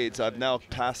spades, I've now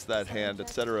passed that hand,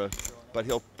 etc. But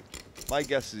my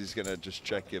guess is he's gonna just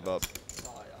check, give up,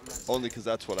 only because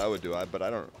that's what I would do. But I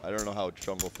don't know how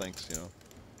Jungle thinks, you know.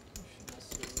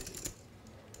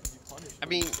 I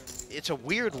mean, it's a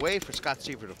weird way for Scott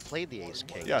Seiver to play the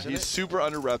ace-king. Yeah, he's super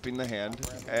under-repping the hand,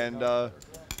 and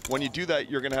when you do that,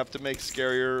 you're gonna have to make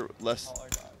scarier,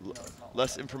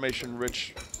 less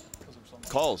information-rich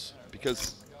calls,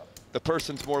 because the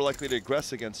person's more likely to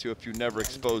aggress against you if you never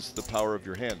expose the power of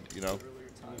your hand, you know?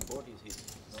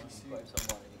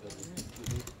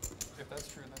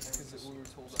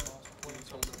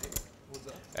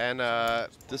 And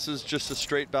this is just a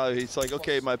straight value. He's like,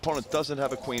 okay, my opponent doesn't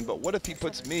have a queen, but what if he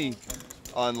puts me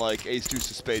on like ace deuce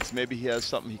of spades? Maybe he has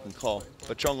something he can call.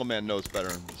 But Jungleman knows better,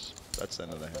 and that's the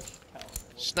end of the hand.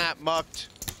 Snap mucked,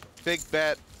 big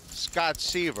bet, Scott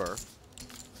Seiver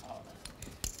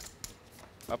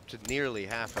up to nearly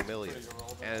 $500,000,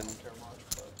 and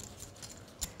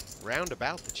round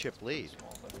about the chip lead.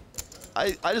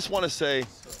 I just want to say,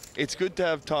 it's good to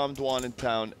have Tom Dwan in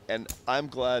town, and I'm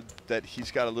glad that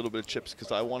he's got a little bit of chips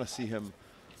because I want to see him.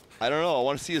 I don't know. I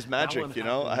want to see his magic. You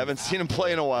know, I haven't seen him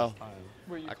play in a while.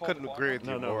 I couldn't agree with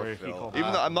you more, Phil.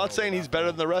 Even though I'm not saying he's better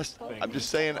than the rest, I'm just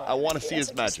saying I want to see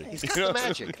his magic. He's got the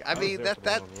magic. I mean,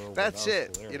 that's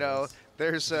it. You know,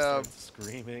 there's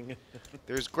screaming.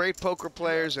 There's great poker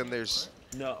players, and there's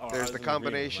the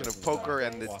combination of poker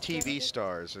and the TV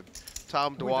stars. And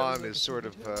Tom Dwan is sort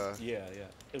of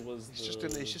It was he's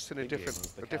just in a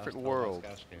different world.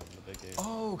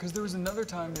 Oh, because there was another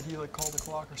time that he like called the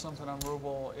clock or something on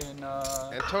Roble in.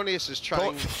 Antonius is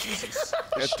trying.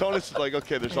 Antonius is like,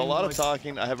 okay, there's a lot of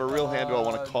talking. I have a real hand. Do I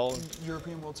want to call him?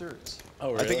 European World Series.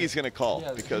 Oh, really? I think he's going to call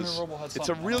because it's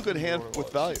a real good hand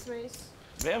with value.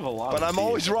 They have a lot. But I'm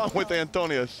always wrong with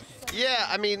Antonius. Yeah,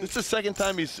 I mean, it's the second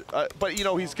time he's. But you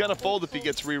know, he's gonna fold if he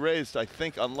gets re-raised, I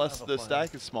think, unless the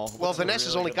stack is small. Well,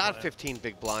 Vanessa's only got 15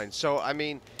 big blinds, so I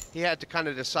mean, he had to kind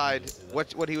of decide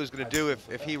what he was going to do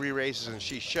if he re-raises and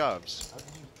she shoves.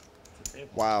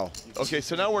 Wow. Okay,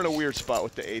 so now we're in a weird spot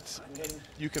with the eights.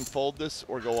 You can fold this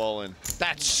or go all in.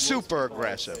 That's super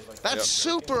aggressive. That's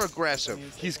super aggressive.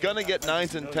 He's gonna get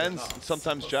nines and tens,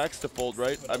 sometimes jacks to fold,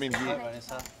 right? I mean,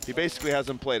 he basically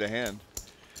hasn't played a hand.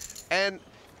 And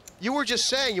you were just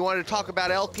saying you wanted to talk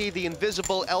about Elky, the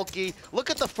invisible Elky.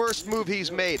 Look at the first move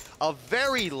he's made. A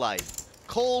very light,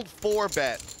 cold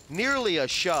 4-bet, nearly a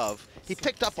shove. He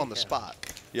picked up on the spot.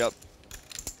 Yep.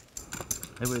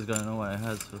 Everybody's gonna know what I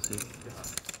had, so see.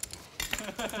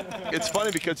 It's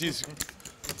funny because he's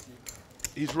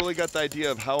really got the idea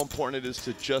of how important it is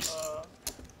to just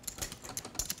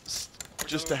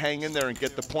to hang in there and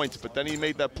get the points. But then he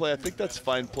made that play. I think that's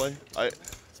fine play.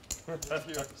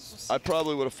 I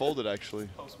probably would have folded, actually.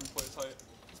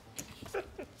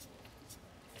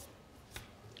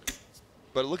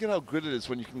 But look at how good it is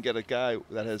when you can get a guy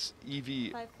that has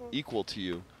EV equal to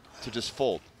you to just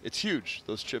fold. It's huge.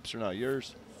 Those chips are not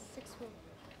yours.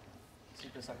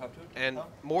 And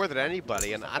more than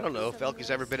anybody, and I don't know if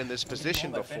Elky's ever been in this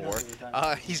position before,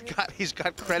 he's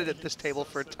got credit at this table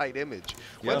for a tight image.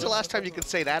 When's the last time you could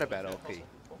say that about Elky?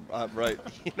 Right.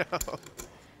 You know.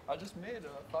 I just made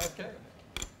 5K.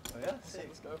 Oh, yeah, so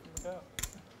let's go from the go.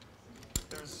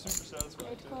 It was super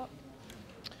satisfying.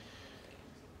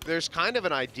 There's kind of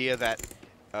an idea that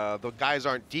the guys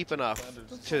aren't deep enough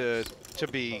to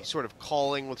be sort of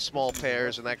calling with small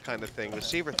pairs and that kind of thing. The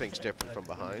Seiver thinks different from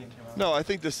behind. No, I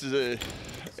think this is a.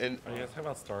 And are you guys talking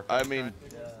about Star? I mean,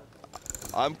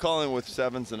 I'm calling with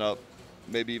 7s and up,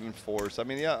 maybe even 4s. I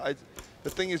mean, yeah. The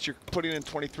thing is, you're putting in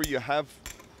 23. You have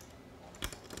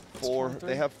 4.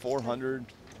 They have 400.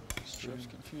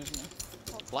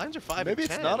 Blinds are 5 Maybe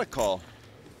and it's 10. not a call.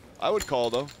 I would call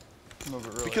though.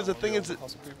 Because the thing is that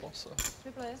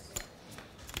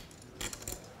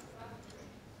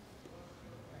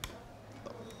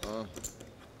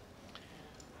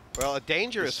well, a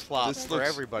dangerous flop for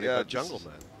everybody but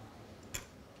Jungleman.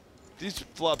 These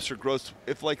flops are gross.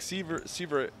 If like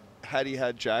Seiver had he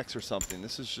had jacks or something,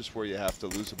 this is just where you have to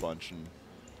lose a bunch. And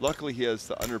luckily he has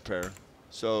the underpair,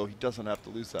 so he doesn't have to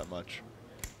lose that much.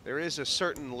 There is a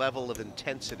certain level of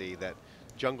intensity that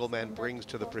Jungleman brings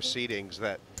to the proceedings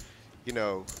that, you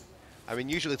know, I mean,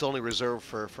 usually it's only reserved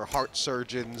for heart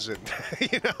surgeons and,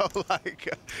 you know,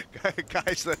 like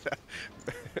guys that,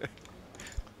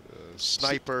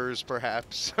 snipers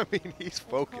perhaps. I mean, he's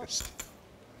focused.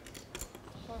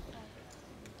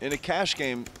 In a cash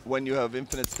game, when you have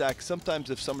infinite stacks,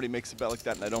 sometimes if somebody makes a bet like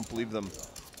that and I don't believe them,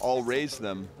 I'll raise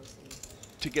them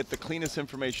to get the cleanest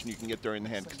information you can get during the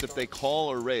hand. Because if they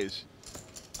call or raise,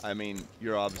 I mean,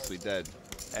 you're obviously dead.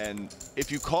 And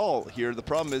if you call here, the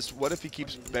problem is, what if he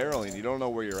keeps barreling? You don't know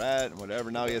where you're at and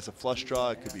whatever. Now he has a flush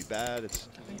draw. It could be bad. It's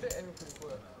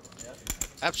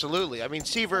Absolutely. I mean,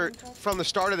 Seiver, from the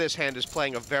start of this hand, is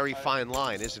playing a very fine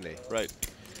line, isn't he? Right.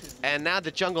 And now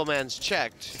that Jungleman's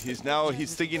checked. He's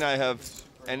thinking I have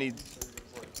any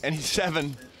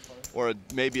 7 or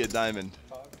maybe a diamond.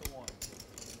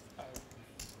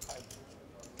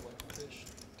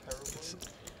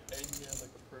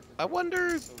 I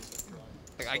wonder,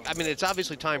 I mean, it's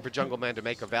obviously time for Jungleman to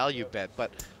make a value bet,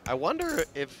 but I wonder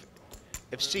if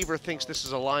Seiver thinks this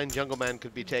is a line Jungleman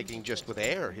could be taking just with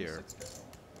air here.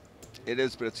 It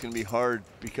is, but it's going to be hard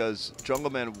because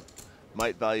Jungleman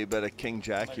might value bet a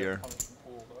king-jack here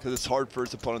because it's hard for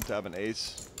his opponent to have an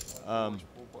ace. And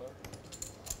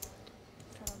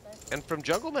from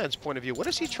Jungleman's point of view, what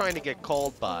is he trying to get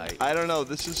called by? I don't know.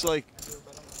 This is like,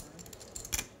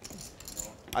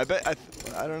 I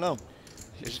don't know.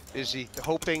 Is he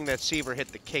hoping that Seiver hit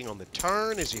the king on the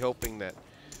turn? Is he hoping that...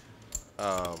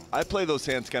 I play those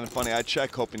hands kind of funny. I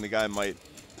check hoping the guy might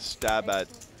stab at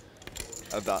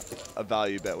a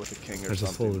value bet with a king or something. I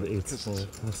just folded 8s full.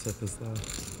 How sick is that?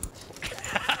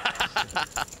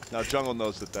 Now Jungle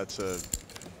knows that that's a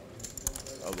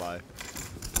lie.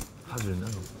 How'd you know?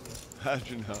 How'd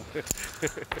you know?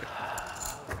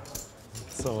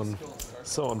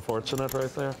 So unfortunate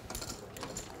right there.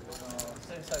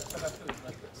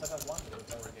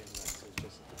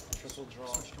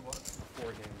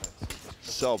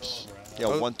 Selbst. Yeah,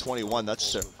 121.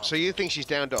 That's it. So you think she's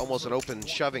down to almost an open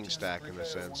shoving stack in a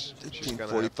sense?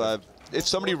 1545. If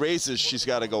somebody raises, she's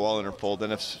got to go all in her fold.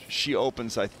 And if she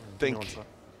opens, I think.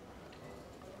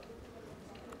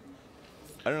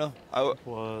 I don't know.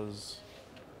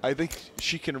 I think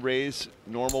she can raise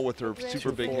normal with her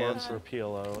super big hands. For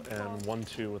PLO and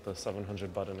 1-2 with a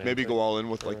 700 button. Maybe go all in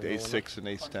with like the ace-6 and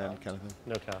ace-10 kind of thing.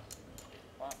 No cap.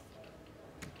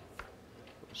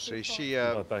 So she's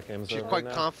quite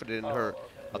confident in her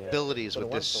abilities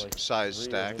with this size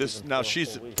stack. Now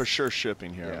she's for sure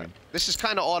shipping here. Yeah. I mean. This is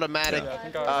kind of automatic,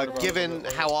 given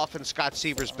how often Scott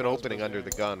Seiver's been opening under the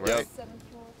gun, right? Yep.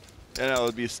 And it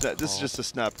would be this is just a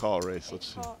snap call race.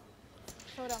 Let's see.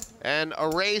 And a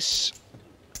race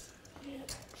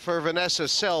for Vanessa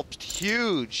Selbst,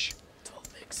 huge.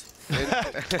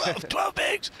 12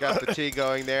 bigs. Got the tee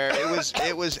going there.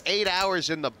 It was 8 hours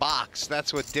in the box.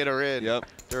 That's what did her in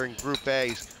during Group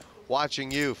A.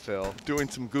 Watching you, Phil. Doing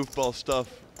some goofball stuff.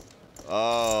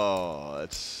 Oh,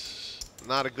 that's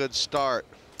not a good start.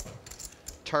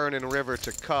 Turn and river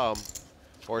to come,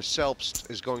 or Selbst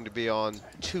is going to be on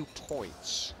 2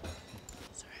 points.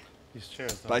 These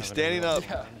chairs by standing up,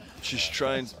 she's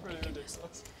trying.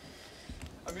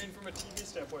 I mean, from a TV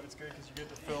standpoint, it's good because you get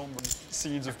to film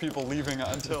scenes of people leaving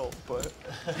on tilt, but...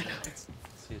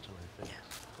 See you tonight.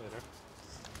 Later.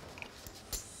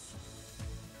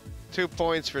 2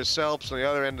 points for Selbst. On the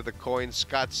other end of the coin,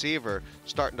 Scott Seiver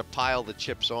starting to pile the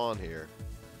chips on here.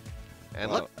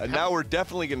 And look, and now we're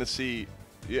definitely going to see.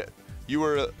 Yeah, you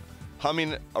were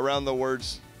humming around the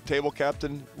words "table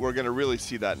captain." We're going to really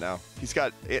see that now. He's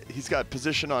got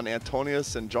position on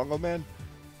Antonius and Jungleman.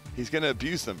 He's going to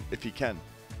abuse them if he can.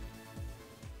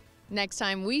 Next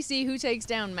time we see who takes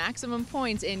down maximum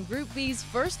points in Group B's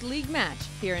first league match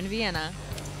here in Vienna.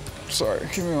 Sorry,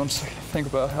 give me 1 second to think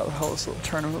about how the hell this little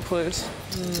tournament plays.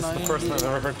 This is the first time I've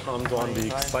ever heard Tom Dwan be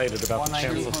excited about the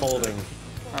chance of folding.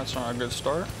 That's not a good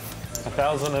start.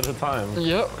 1,000 at a time.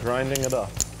 Yep. Grinding it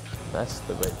up. That's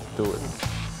the way to do it.